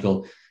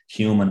logical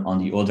human on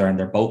the other, and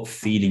they're both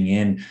feeding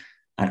in.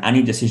 And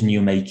any decision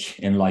you make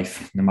in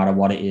life, no matter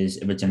what it is,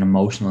 if it's an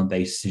emotional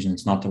based decision,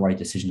 it's not the right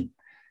decision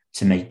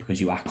to make because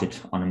you acted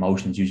on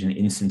emotions, using an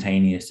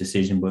instantaneous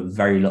decision with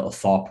very little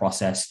thought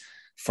process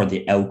for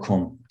the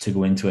outcome to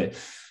go into it.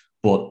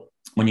 But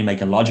when you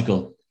make a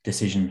logical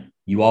decision,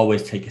 you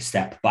always take a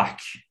step back,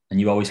 and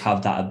you always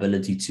have that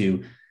ability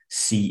to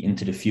see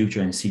into the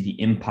future and see the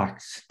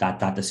impact that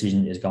that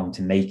decision is going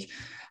to make.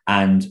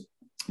 And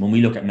when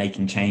we look at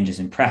making changes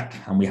in prep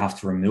and we have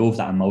to remove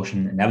that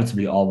emotion,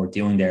 inevitably all we're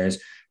doing there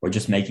is we're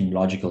just making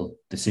logical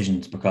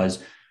decisions,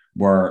 because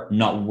we're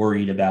not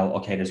worried about,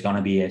 okay, there's going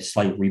to be a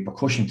slight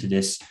repercussion to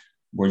this.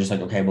 We're just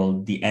like, okay,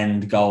 well, the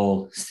end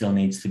goal still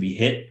needs to be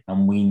hit,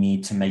 and we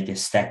need to make a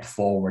step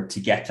forward to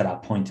get to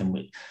that point. And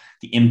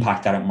the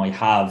impact that it might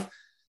have,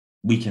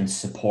 we can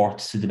support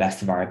to the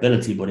best of our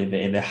ability. But if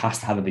it has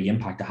to have a big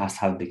impact, it has to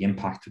have a big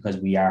impact, because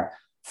we are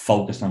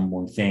focused on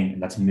one thing,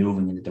 and that's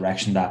moving in the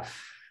direction that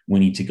we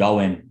need to go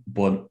in.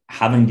 But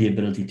having the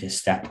ability to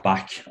step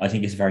back, I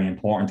think, is very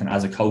important. And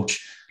as a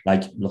coach,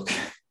 like, look,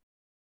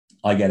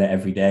 I get it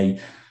every day.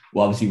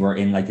 Well, obviously we're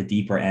in like the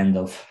deeper end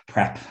of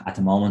prep at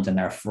the moment, and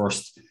our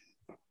first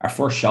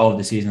show of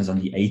the season is on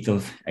the 8th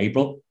of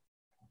April.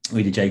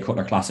 We did Jay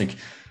Cutler Classic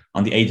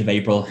on the 8th of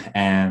April,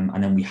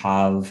 and then we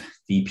have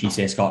the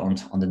PCA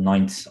Scotland on the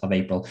 9th of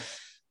April.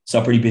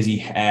 So a pretty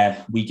busy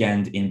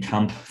weekend in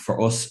camp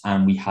for us,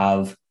 and we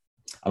have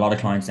a lot of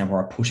clients now who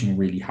are pushing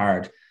really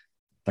hard.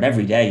 But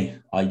every day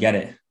I get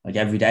it. Like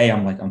every day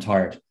I'm like, I'm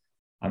tired.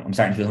 I'm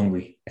starting to feel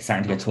hungry. It's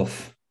starting to get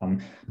tough.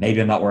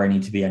 Maybe I'm not where I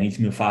need to be. I need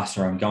to move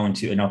faster. I'm going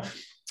to,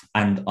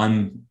 and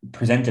I'm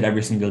presented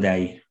every single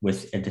day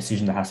with a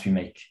decision that has to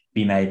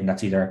be made. And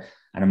that's either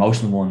an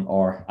emotional one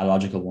or a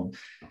logical one.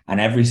 And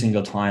every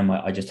single time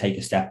I just take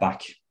a step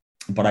back,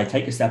 but I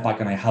take a step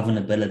back and I have an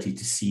ability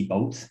to see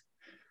both.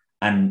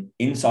 And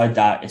inside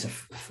that, it's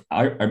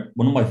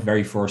one of my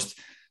very first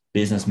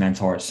business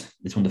mentors.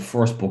 It's one of the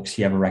first books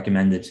he ever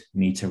recommended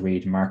me to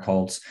read, Mark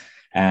Holtz.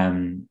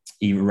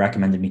 He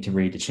recommended me to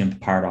read The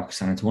Chimp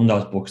Paradox, and it's one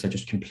of those books that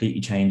just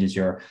completely changes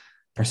your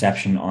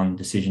perception on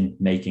decision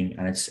making,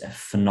 and it's a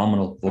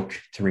phenomenal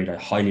book to read. I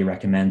highly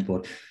recommend.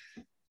 But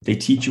they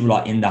teach you a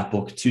lot in that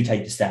book to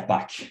take the step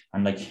back.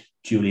 And like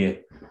Julia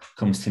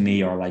comes to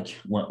me, or like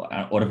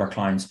one of our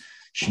clients,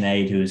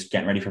 Sinead, who's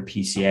getting ready for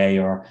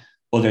PCA, or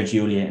other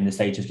Julia in the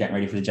States is getting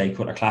ready for the Jay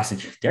Cutler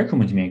Classic, they're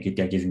coming to me and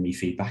they're giving me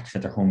feedback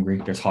that they're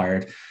hungry, they're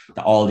tired,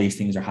 that all these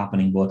things are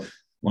happening. But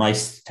when I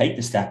take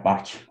the step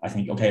back, I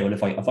think, okay, well,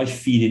 if I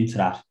feed into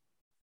that,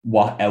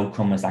 what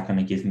outcome is that going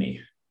to give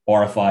me?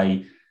 Or if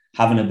I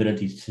have an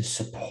ability to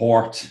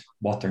support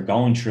what they're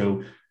going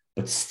through,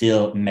 but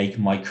still make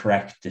my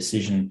correct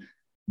decision,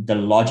 the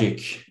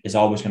logic is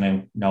always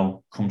going to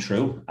come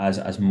true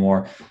as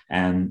more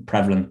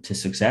prevalent to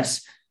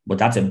success. But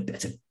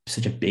it's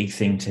such a big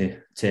thing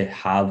to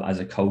have as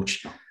a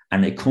coach.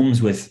 And it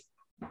comes with,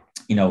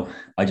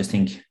 I just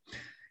think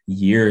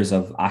years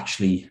of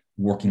actually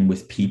working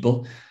with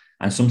people.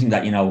 And something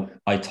that,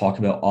 I talk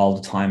about all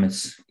the time,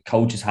 it's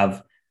coaches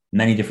have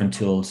many different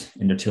tools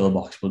in their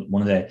toolbox, but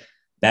one of the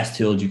best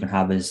tools you can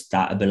have is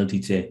that ability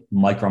to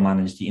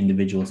micromanage the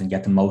individuals and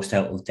get the most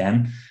out of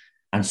them.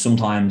 And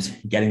sometimes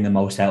getting the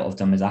most out of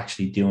them is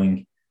actually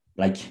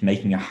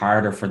making it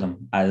harder for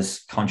them,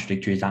 as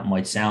contradictory as that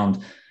might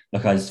sound,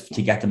 because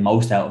to get the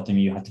most out of them,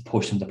 you have to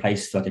push them to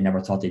places that they never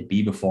thought they'd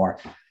be before.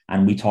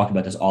 And we talk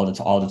about this all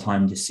the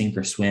time, the sink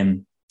or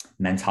swim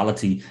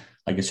mentality.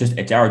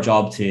 It's our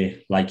job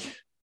to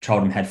throw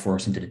them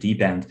headfirst into the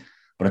deep end,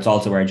 but it's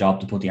also our job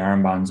to put the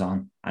armbands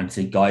on and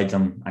to guide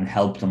them and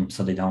help them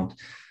so they don't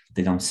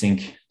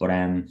sink. But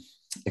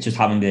it's just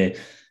having the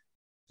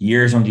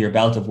years under your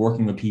belt of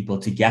working with people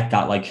to get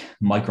that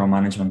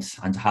micromanagement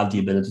and to have the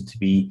ability to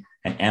be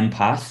an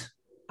empath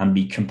and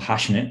be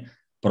compassionate,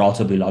 but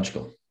also be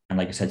logical. And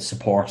like I said,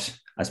 support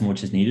as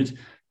much as needed,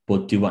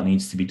 but do what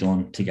needs to be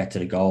done to get to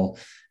the goal.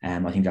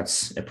 I think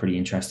that's a pretty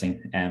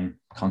interesting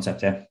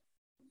concept there.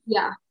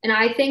 Yeah. And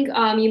I think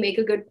you make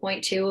a good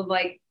point too of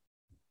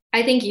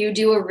I think you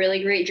do a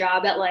really great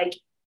job at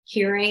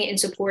hearing and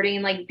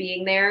supporting and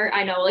being there.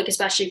 I know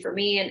especially for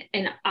me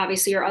and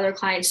obviously your other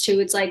clients too,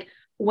 it's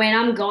when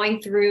I'm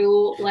going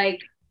through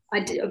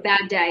a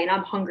bad day and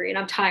I'm hungry and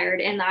I'm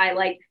tired and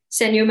I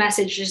send you a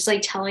message just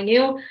telling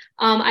you,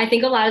 I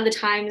think a lot of the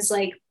times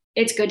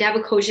it's good to have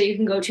a coach that you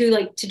can go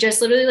to to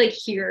just literally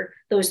hear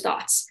those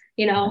thoughts,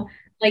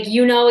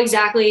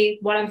 exactly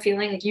what I'm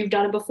feeling. You've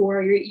done it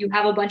before. You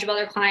have a bunch of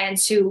other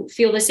clients who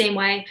feel the same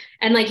way.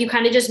 And you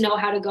kind of just know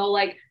how to go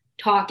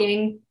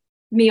talking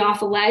me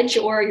off a ledge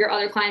or your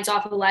other clients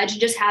off of a ledge.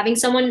 Just having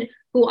someone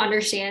who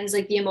understands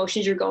the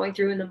emotions you're going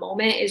through in the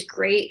moment is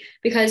great,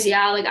 because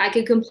I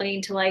could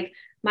complain to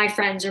my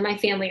friends or my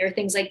family or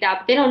things like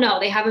that, but they don't know,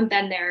 they haven't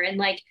been there. And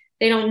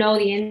they don't know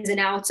the ins and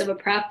outs of a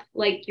prep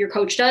like your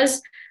coach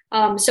does.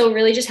 So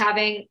really just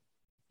having,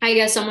 I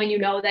guess, someone,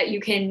 that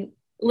you can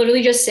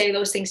literally just say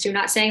those things to,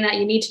 not saying that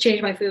you need to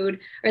change my food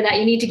or that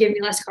you need to give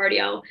me less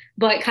cardio,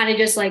 but kind of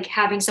just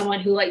having someone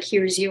who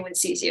hears you and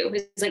sees you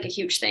is a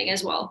huge thing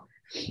as well.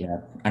 Yeah.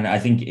 And I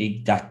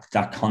think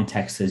that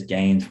context is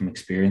gained from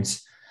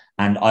experience.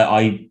 And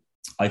I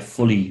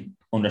fully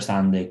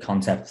understand the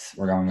concept.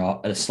 We're going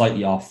off,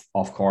 slightly off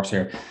course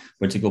here,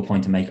 but it's a good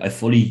point to make. I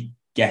fully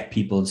get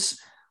people's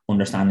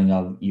understanding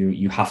of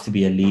you have to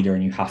be a leader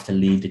and you have to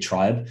lead the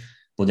tribe.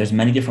 But there's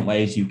many different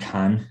ways you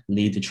can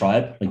lead the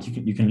tribe.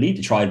 You can lead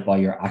the tribe by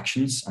your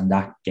actions, and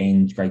that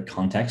gains great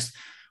context.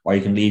 Or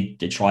you can lead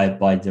the tribe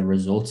by the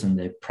results and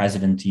the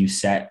precedent you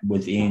set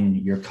within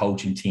your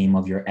coaching team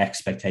of your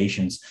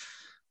expectations.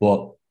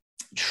 But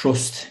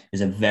trust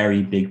is a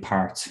very big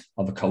part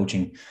of a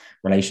coaching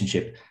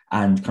relationship.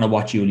 And kind of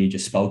what Julia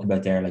just spoke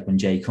about there, when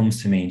Jay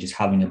comes to me and just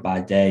having a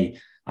bad day,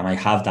 and I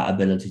have that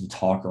ability to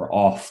talk her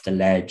off the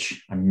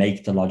ledge and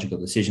make the logical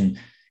decision,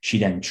 she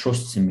then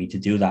trusts in me to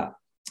do that.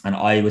 And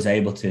I was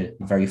able to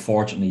very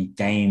fortunately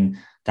gain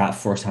that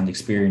firsthand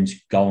experience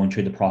going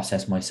through the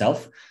process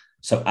myself.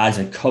 So as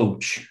a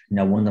coach,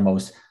 one of the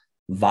most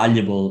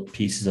valuable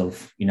pieces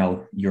of,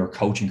 your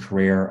coaching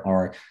career,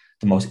 or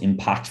the most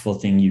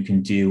impactful thing you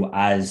can do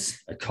as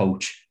a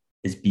coach,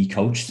 is be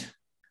coached.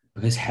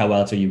 Because how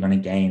else are you going to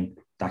gain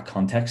that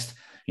context?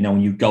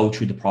 When you go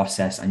through the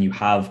process and you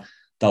have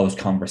those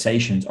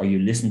conversations, or you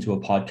listen to a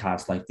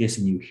podcast like this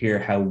and you hear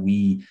how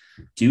we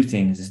do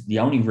things, is the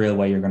only real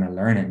way you're going to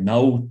learn it.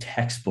 No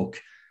textbook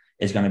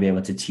is going to be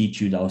able to teach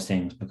you those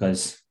things,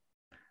 because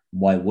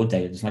why would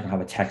they? It's not going to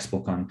have a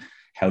textbook on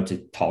how to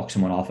talk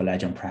someone off a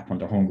ledge and prep when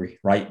they're hungry,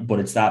 right?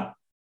 But it's that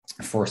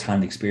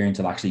firsthand experience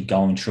of actually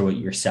going through it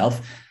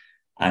yourself.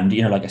 And,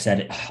 like I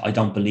said, I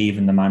don't believe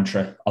in the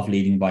mantra of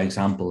leading by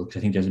example, because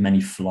I think there's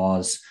many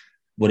flaws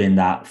within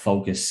that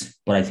focus.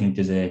 But I think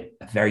there's a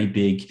very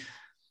big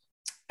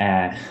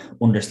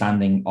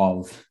understanding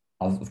of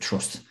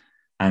trust,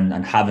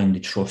 and having the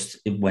trust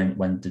when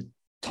the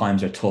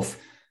times are tough,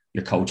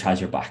 your coach has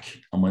your back.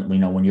 And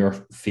when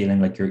you're feeling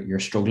like you're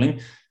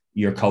struggling,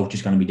 your coach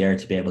is going to be there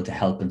to be able to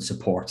help and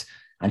support.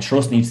 And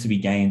trust needs to be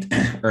gained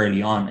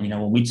early on. And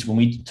when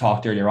we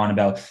talked earlier on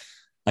about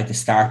the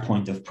start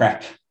point of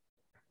prep,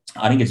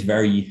 I think it's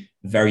very,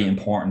 very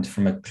important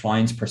from a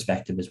client's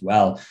perspective as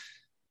well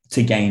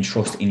to gain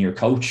trust in your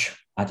coach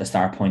at the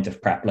start point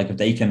of prep. If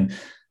they can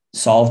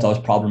solve those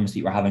problems that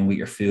you were having with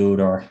your food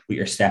or with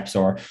your steps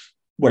or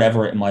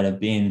whatever it might have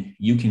been,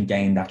 you can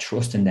gain that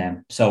trust in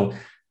them. So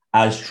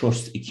as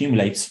trust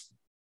accumulates,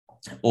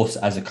 us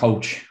as a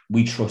coach,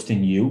 we trust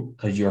in you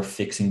because you're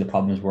fixing the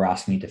problems we're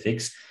asking you to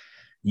fix.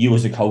 You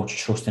as a coach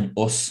trust in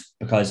us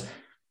because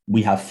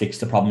we have fixed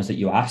the problems that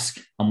you ask.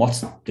 And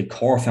what's the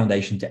core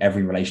foundation to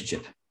every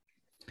relationship?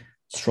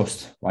 It's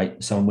trust,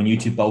 right? So when you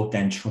two both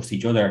then trust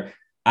each other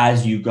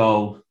as you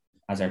go,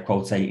 as our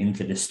quotes say,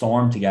 into the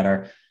storm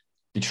together,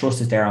 the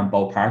trust is there on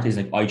both parties.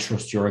 Like, I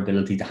trust your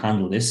ability to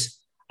handle this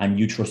and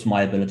you trust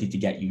my ability to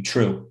get you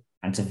through.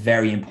 And it's a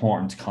very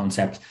important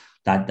concept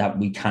that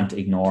we can't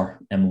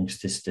ignore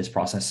amongst this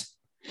process.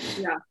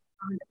 Yeah,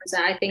 100%.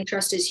 I think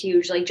trust is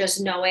huge. Like,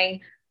 just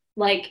knowing,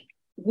 like,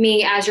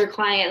 me as your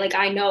client, like,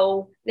 I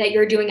know that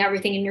you're doing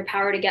everything in your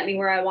power to get me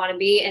where I want to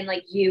be. And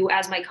like, you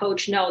as my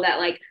coach know that,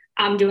 like,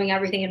 I'm doing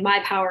everything in my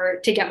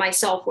power to get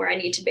myself where I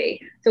need to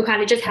be. So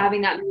kind of just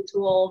having that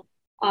mutual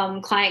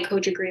client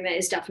coach agreement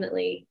is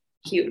definitely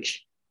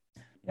huge.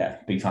 Yeah,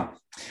 big time.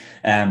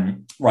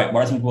 Right.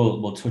 What I think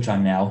we'll touch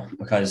on now,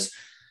 because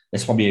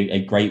it's probably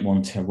a great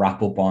one to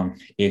wrap up on.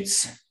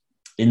 It's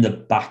in the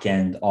back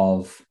end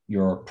of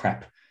your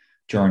prep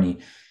journey,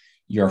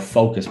 your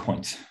focus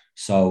points.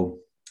 So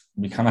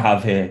we kind of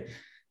have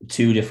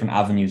two different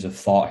avenues of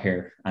thought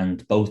here,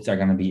 and both are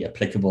going to be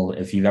applicable.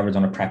 If you've ever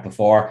done a prep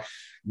before,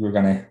 you're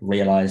going to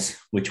realize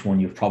which one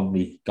you've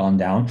probably gone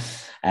down.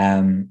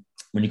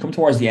 When you come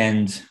towards the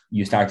end,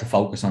 you start to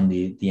focus on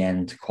the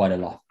end quite a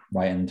lot,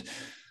 right? And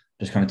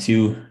there's kind of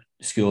two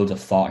schools of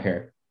thought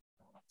here.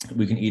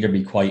 We can either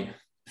be quite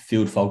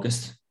food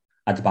focused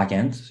at the back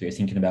end. So you're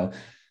thinking about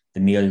the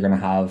meal you're going to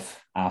have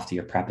after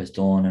your prep is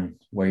done and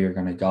where you're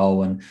going to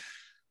go. And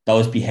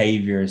those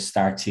behaviors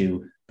start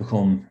to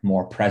become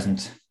more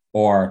present,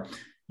 or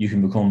you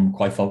can become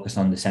quite focused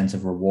on the sense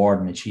of reward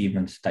and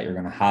achievement that you're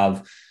going to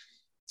have.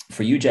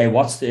 For you, Jay,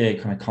 what's the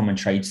kind of common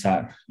traits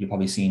that you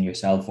probably see in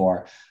yourself,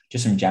 or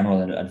just in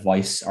general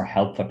advice or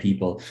help for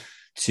people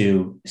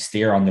to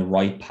steer on the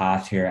right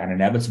path here? And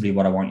inevitably,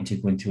 what I want you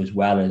to go into as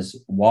well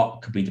is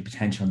what could be the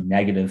potential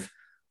negative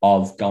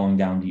of going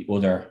down the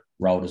other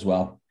road as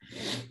well.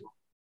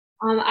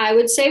 I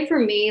would say for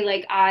me,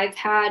 like, I've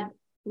had,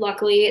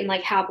 luckily and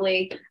like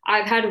happily,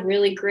 I've had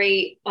really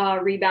great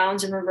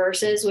rebounds and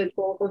reverses with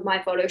both of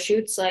my photo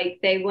shoots. Like,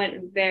 they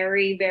went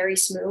very, very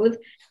smooth.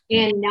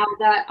 And now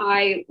that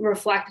I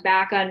reflect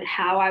back on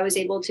how I was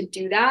able to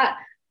do that,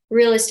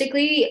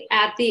 realistically,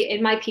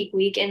 in my peak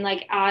week and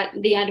like at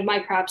the end of my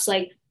preps,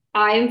 like,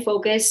 I am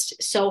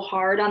focused so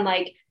hard on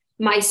like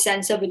my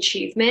sense of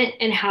achievement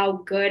and how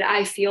good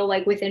I feel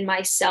like within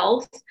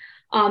myself.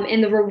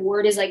 And the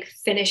reward is like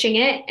finishing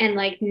it and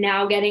like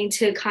now getting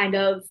to kind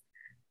of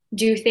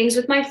do things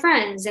with my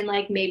friends and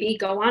like maybe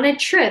go on a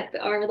trip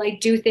or like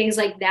do things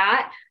like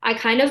that. I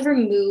kind of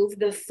remove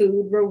the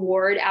food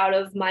reward out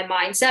of my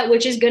mindset,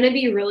 which is going to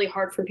be really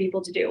hard for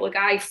people to do. Like,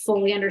 I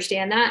fully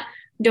understand that.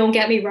 Don't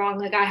get me wrong.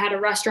 Like, I had a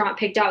restaurant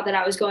picked out that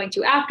I was going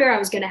to after. I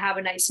was going to have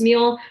a nice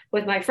meal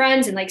with my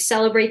friends and like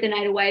celebrate the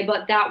night away.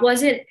 But that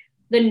wasn't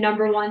the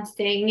number one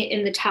thing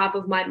in the top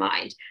of my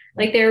mind.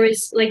 Like, there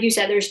was, like you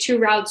said, there's two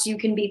routes you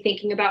can be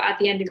thinking about at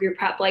the end of your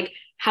prep. Like,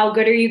 how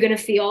good are you going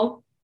to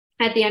feel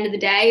at the end of the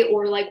day?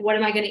 Or like, what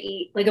am I going to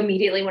eat like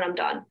immediately when I'm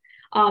done?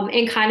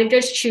 And kind of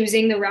just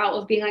choosing the route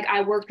of being like,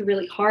 I worked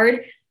really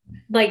hard,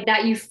 like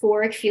that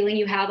euphoric feeling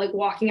you have, like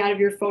walking out of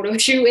your photo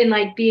shoot and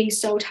like being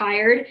so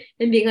tired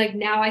and being like,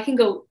 now I can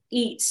go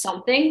eat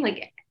something,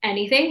 like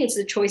anything. It's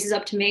the choice is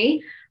up to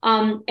me.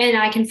 And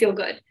I can feel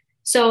good.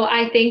 So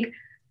I think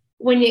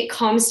when it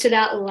comes to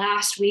that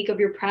last week of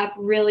your prep,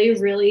 really,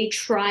 really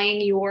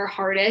trying your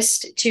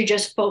hardest to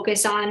just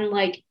focus on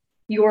like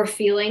your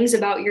feelings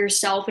about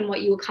yourself and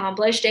what you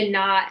accomplished and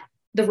not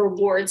the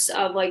rewards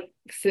of like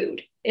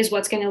food is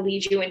what's going to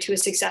lead you into a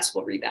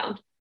successful rebound.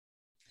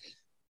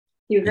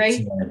 You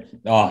agree?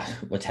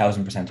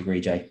 1,000%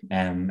 agree, Jay.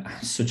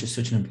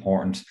 Such an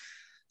important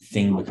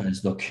thing,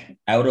 because look,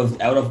 out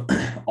of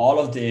all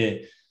of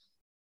the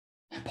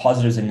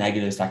positives and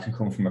negatives that can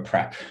come from a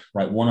prep,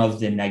 right? One of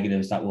the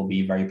negatives that will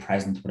be very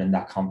present within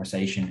that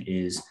conversation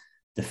is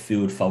the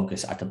food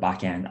focus at the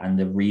back end and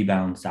the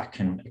rebounds that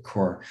can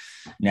occur.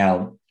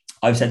 Now,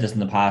 I've said this in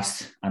the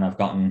past and I've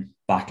gotten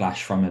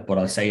backlash from it, but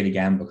I'll say it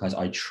again because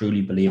I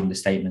truly believe in the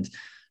statement.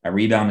 A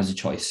rebound is a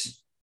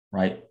choice,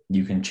 right?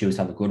 You can choose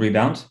to have a good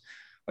rebound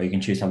or you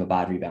can choose to have a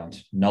bad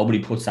rebound. Nobody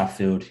puts that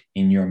food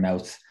in your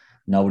mouth.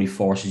 Nobody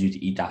forces you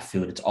to eat that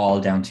food. It's all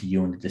down to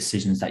you and the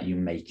decisions that you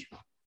make.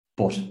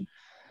 But,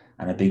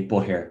 and a big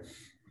but here,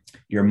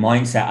 your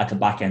mindset at the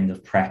back end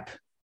of prep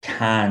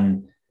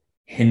can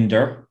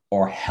hinder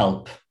or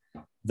help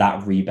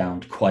that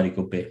rebound quite a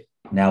good bit.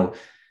 Now,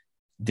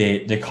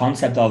 the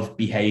concept of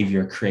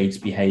behavior creates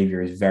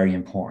behavior is very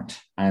important.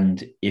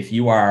 And if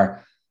you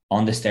are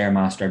on the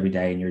Stairmaster every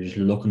day and you're just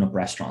looking up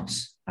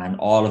restaurants and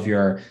all of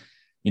your,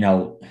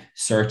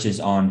 searches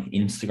on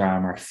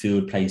Instagram are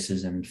food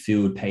places and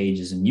food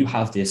pages, and you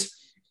have this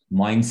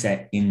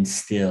mindset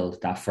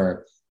instilled that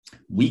for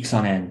weeks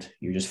on end,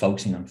 you're just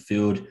focusing on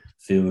food.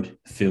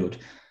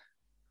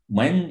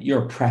 When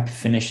your prep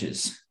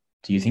finishes,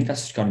 do you think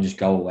that's going to just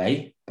go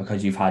away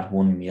because you've had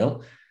one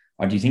meal?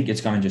 Or do you think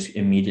it's going to just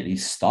immediately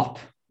stop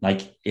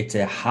Like it's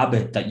a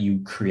habit that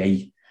you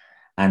create,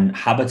 and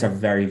habits are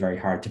very, very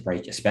hard to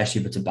break,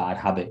 especially if it's a bad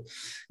habit.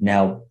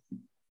 Now,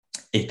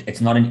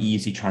 it's not an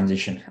easy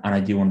transition. And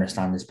I do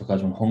understand this,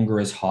 because when hunger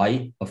is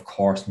high, of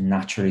course,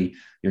 naturally,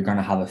 you're going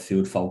to have a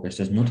food focus.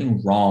 There's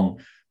nothing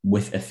wrong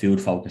with a food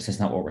focus. That's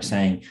not what we're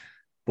saying.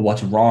 But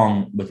what's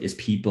wrong with is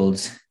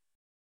people's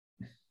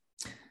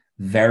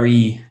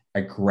very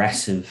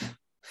aggressive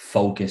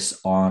focus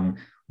on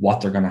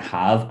what they're going to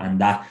have, and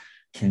that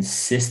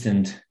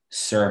consistent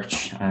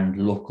search and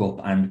look up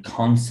and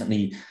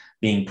constantly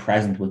being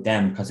present with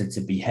them, because it's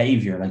a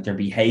behavior. Like they're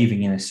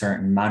behaving in a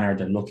certain manner,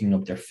 they're looking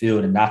up their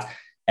food, and that's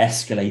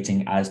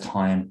escalating as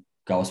time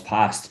goes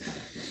past.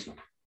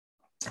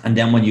 And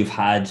then when you've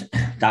had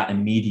that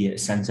immediate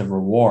sense of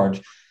reward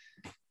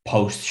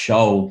post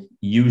show,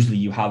 usually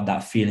you have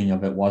that feeling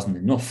of it wasn't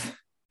enough.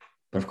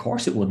 But of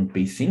course it wouldn't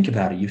be. Think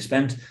about it. You've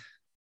spent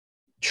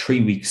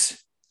 3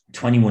 weeks,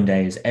 21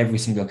 days, every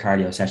single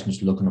cardio session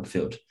just looking up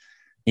food,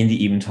 in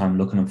the evening time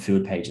looking up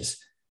food pages.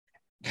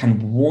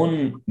 Can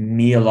one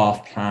meal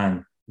off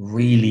plan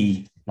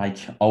really like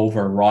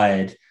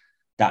override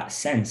that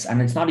sense?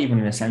 And it's not even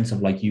in a sense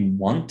of like you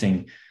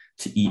wanting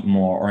to eat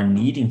more or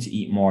needing to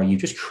eat more. You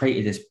just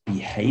created this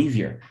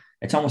behavior.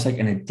 It's almost like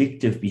an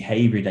addictive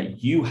behavior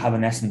that you have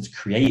in essence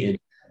created,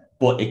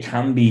 but it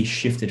can be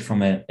shifted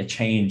from a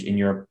change in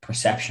your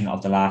perception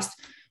of the last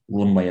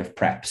runway of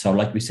prep. So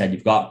like we said,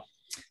 you've got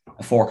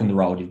a fork in the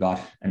road. You've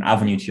got an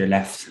avenue to your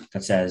left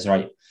that says,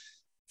 right,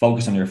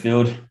 focus on your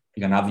food. You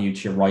got an avenue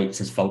to your right that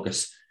says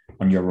focus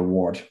on your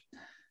reward.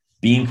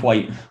 Being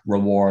quite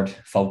reward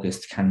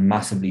focused can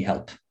massively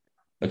help,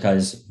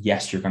 because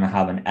yes, you're going to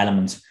have an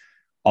element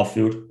of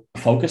food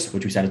focus,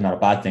 which we said is not a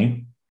bad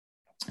thing,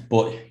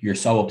 but you're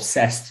so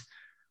obsessed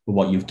with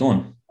what you've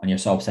done, and you're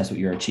so obsessed with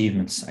your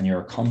achievements and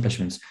your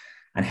accomplishments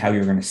and how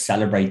you're going to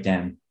celebrate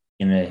them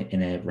in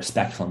a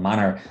respectful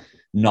manner,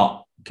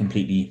 not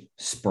completely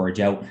spurge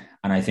out.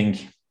 And I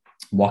think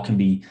what can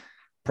be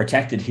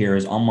protected here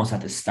is almost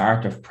at the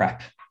start of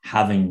prep,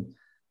 having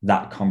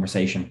that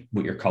conversation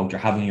with your coach, or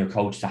having your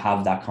coach to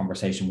have that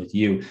conversation with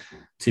you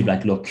to be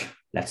like, look,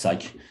 let's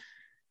like,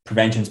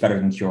 prevention is better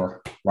than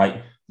cure,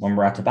 right? When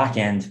we're at the back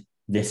end,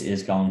 this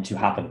is going to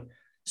happen.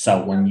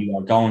 So when you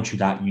are going through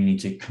that, you need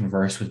to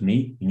converse with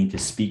me, you need to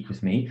speak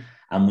with me,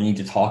 and we need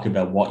to talk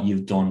about what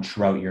you've done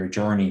throughout your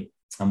journey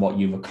and what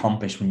you've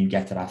accomplished when you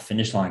get to that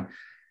finish line.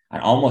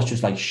 And almost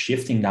just like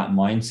shifting that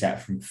mindset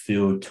from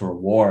food to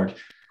reward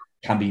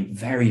can be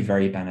very,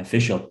 very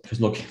beneficial.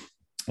 Because look,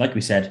 like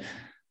we said,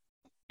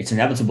 it's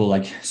inevitable.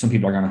 Like some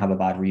people are going to have a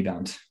bad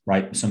rebound,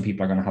 right? Some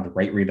people are going to have a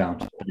great rebound,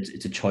 but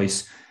it's a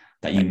choice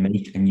that you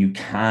make, and you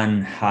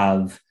can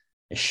have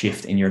a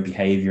shift in your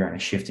behavior and a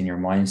shift in your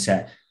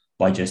mindset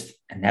by just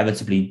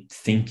inevitably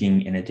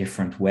thinking in a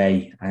different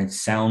way. And it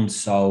sounds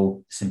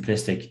so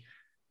simplistic,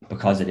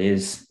 because it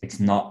is. It's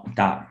not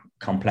that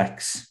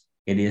complex.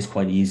 It is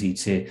quite easy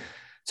to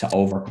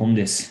overcome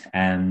this,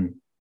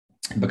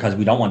 because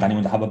we don't want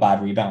anyone to have a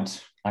bad rebound.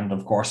 And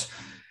of course,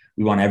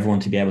 we want everyone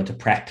to be able to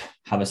prep,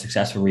 have a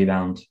successful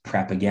rebound,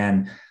 prep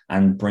again,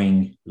 and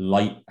bring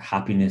light,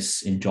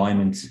 happiness,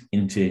 enjoyment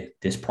into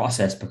this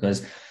process,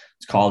 because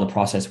it's called a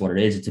process what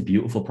it is. It's a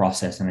beautiful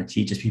process, and it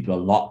teaches people a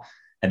lot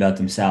about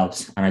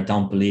themselves. And I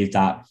don't believe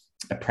that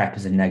a prep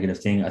is a negative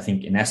thing. I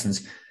think in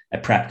essence, a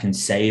prep can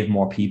save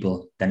more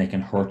people than it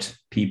can hurt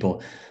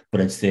people,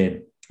 but it's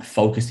the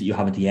focus that you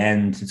have at the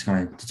end it's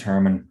going to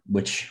determine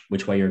which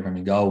way you're going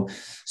to go.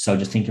 So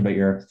just think about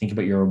your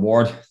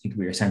reward, think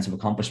about your sense of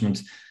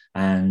accomplishment,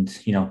 and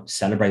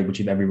celebrate what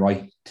you've every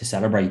right to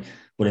celebrate,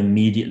 but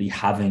immediately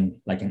having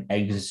like an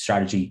exit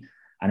strategy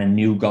and a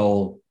new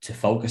goal to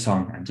focus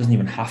on. And it doesn't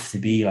even have to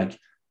be like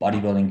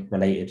bodybuilding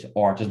related,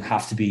 or it doesn't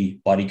have to be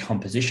body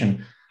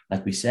composition.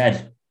 Like we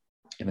said,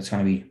 if it's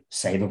going to be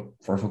save up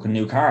for a fucking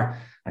new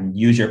car and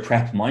use your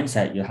prep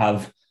mindset, you'll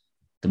have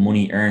the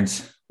money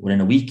earned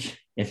within a week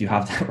if you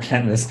have that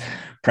relentless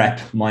prep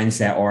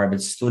mindset, or if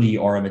it's study,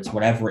 or if it's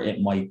whatever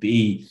it might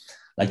be.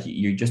 Like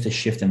you're just a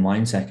shift in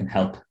mindset can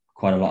help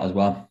quite a lot as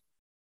well.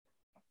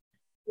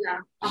 Yeah,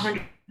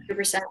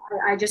 100%.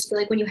 I just feel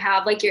like when you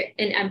have like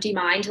an empty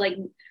mind, like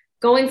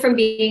going from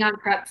being on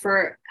prep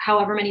for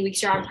however many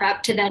weeks you're on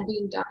prep to then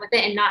being done with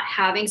it and not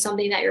having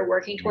something that you're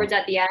working towards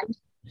at the end,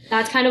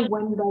 that's kind of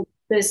when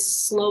the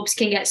slopes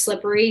can get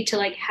slippery to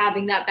like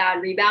having that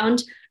bad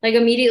rebound. Like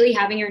immediately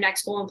having your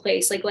next goal in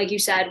place, like you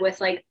said, with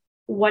like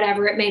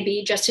whatever it may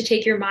be, just to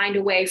take your mind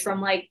away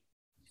from like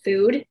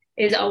food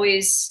is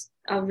always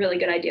a really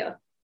good idea.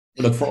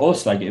 Look, for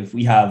us, like if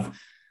we have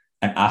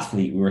an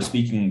athlete, we were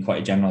speaking in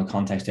quite a general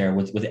context there.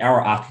 With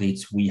our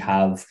athletes, we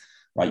have,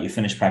 right, you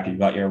finish prep, you've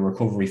got your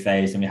recovery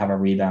phase, and we have a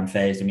rebound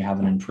phase, and we have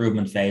an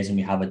improvement phase, and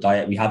we have a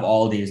diet. We have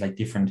all these like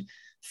different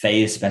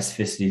phase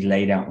specificities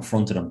laid out in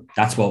front of them.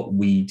 That's what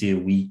we do.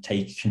 We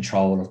take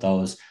control of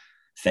those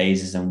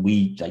phases, and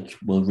we like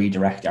will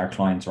redirect our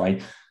clients,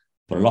 right?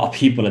 But a lot of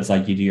people, it's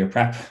like you do your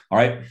prep, all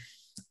right,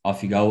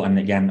 off you go. And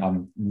again,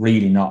 I'm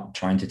really not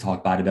trying to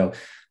talk bad about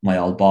my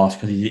old boss,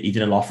 because he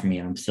did a lot for me,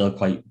 and I'm still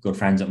quite good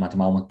friends with him at the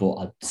moment, but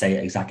I'll say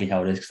it exactly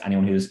how it is, because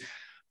anyone who's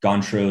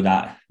gone through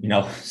that,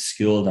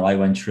 school that I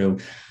went through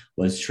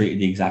was treated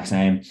the exact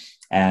same.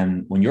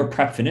 When your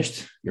prep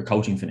finished, your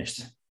coaching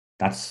finished.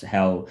 That's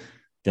how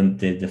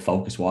the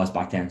focus was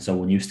back then. So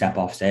when you step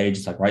off stage,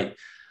 it's like, right,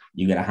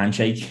 you get a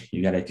handshake,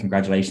 you get a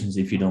congratulations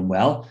if you've done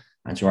well.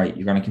 And it's right,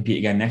 you're going to compete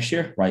again next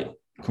year, right?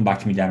 Come back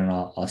to me then and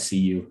I'll see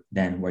you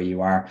then where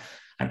you are.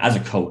 And as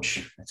a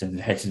coach, it's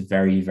a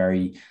very,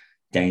 very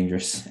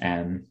dangerous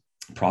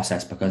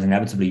process, because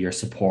inevitably your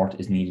support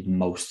is needed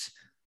most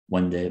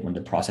when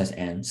the process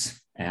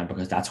ends,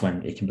 because that's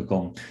when it can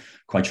become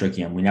quite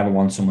tricky. And we never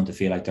want someone to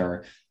feel like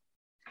they're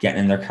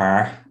getting in their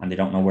car and they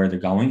don't know where they're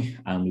going.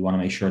 And we want to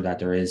make sure that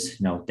there is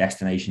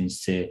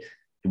destinations to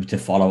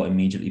follow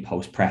immediately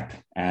post prep.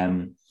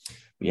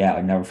 Yeah,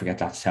 I never forget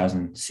that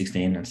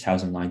 2016 and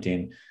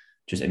 2019,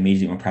 just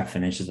immediately when prep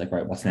finishes, like,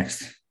 right, what's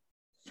next?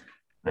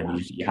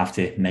 And you have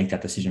to make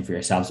that decision for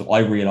yourself. So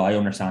I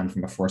understand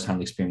from a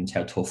first-hand experience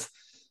how tough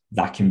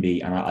that can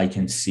be. And I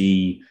can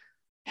see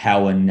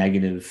how a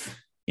negative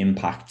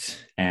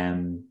impact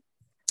on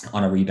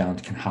a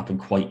rebound can happen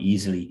quite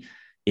easily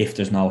if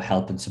there's no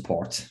help and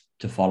support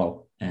to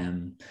follow.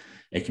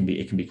 It can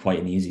be quite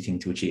an easy thing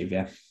to achieve.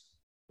 Yeah.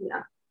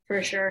 Yeah,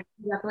 for sure.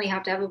 You definitely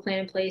have to have a plan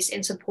in place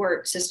and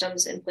support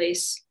systems in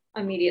place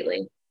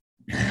immediately.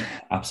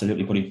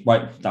 Absolutely, buddy.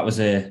 Right. That was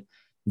a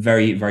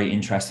very, very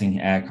interesting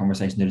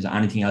conversation. Is there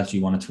anything else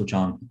you want to touch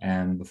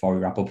on before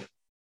we wrap up?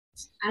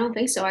 I don't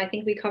think so. I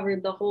think we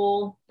covered the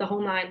whole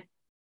nine.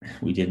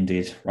 We did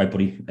indeed. Right,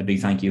 buddy. A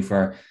big thank you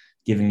for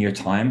giving your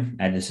time.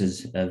 This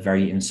is a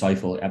very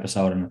insightful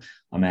episode, and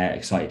I'm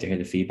excited to hear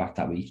the feedback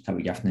that we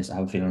get from this. I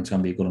have a feeling it's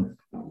going to be a good one.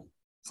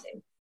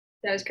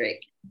 That was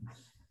great.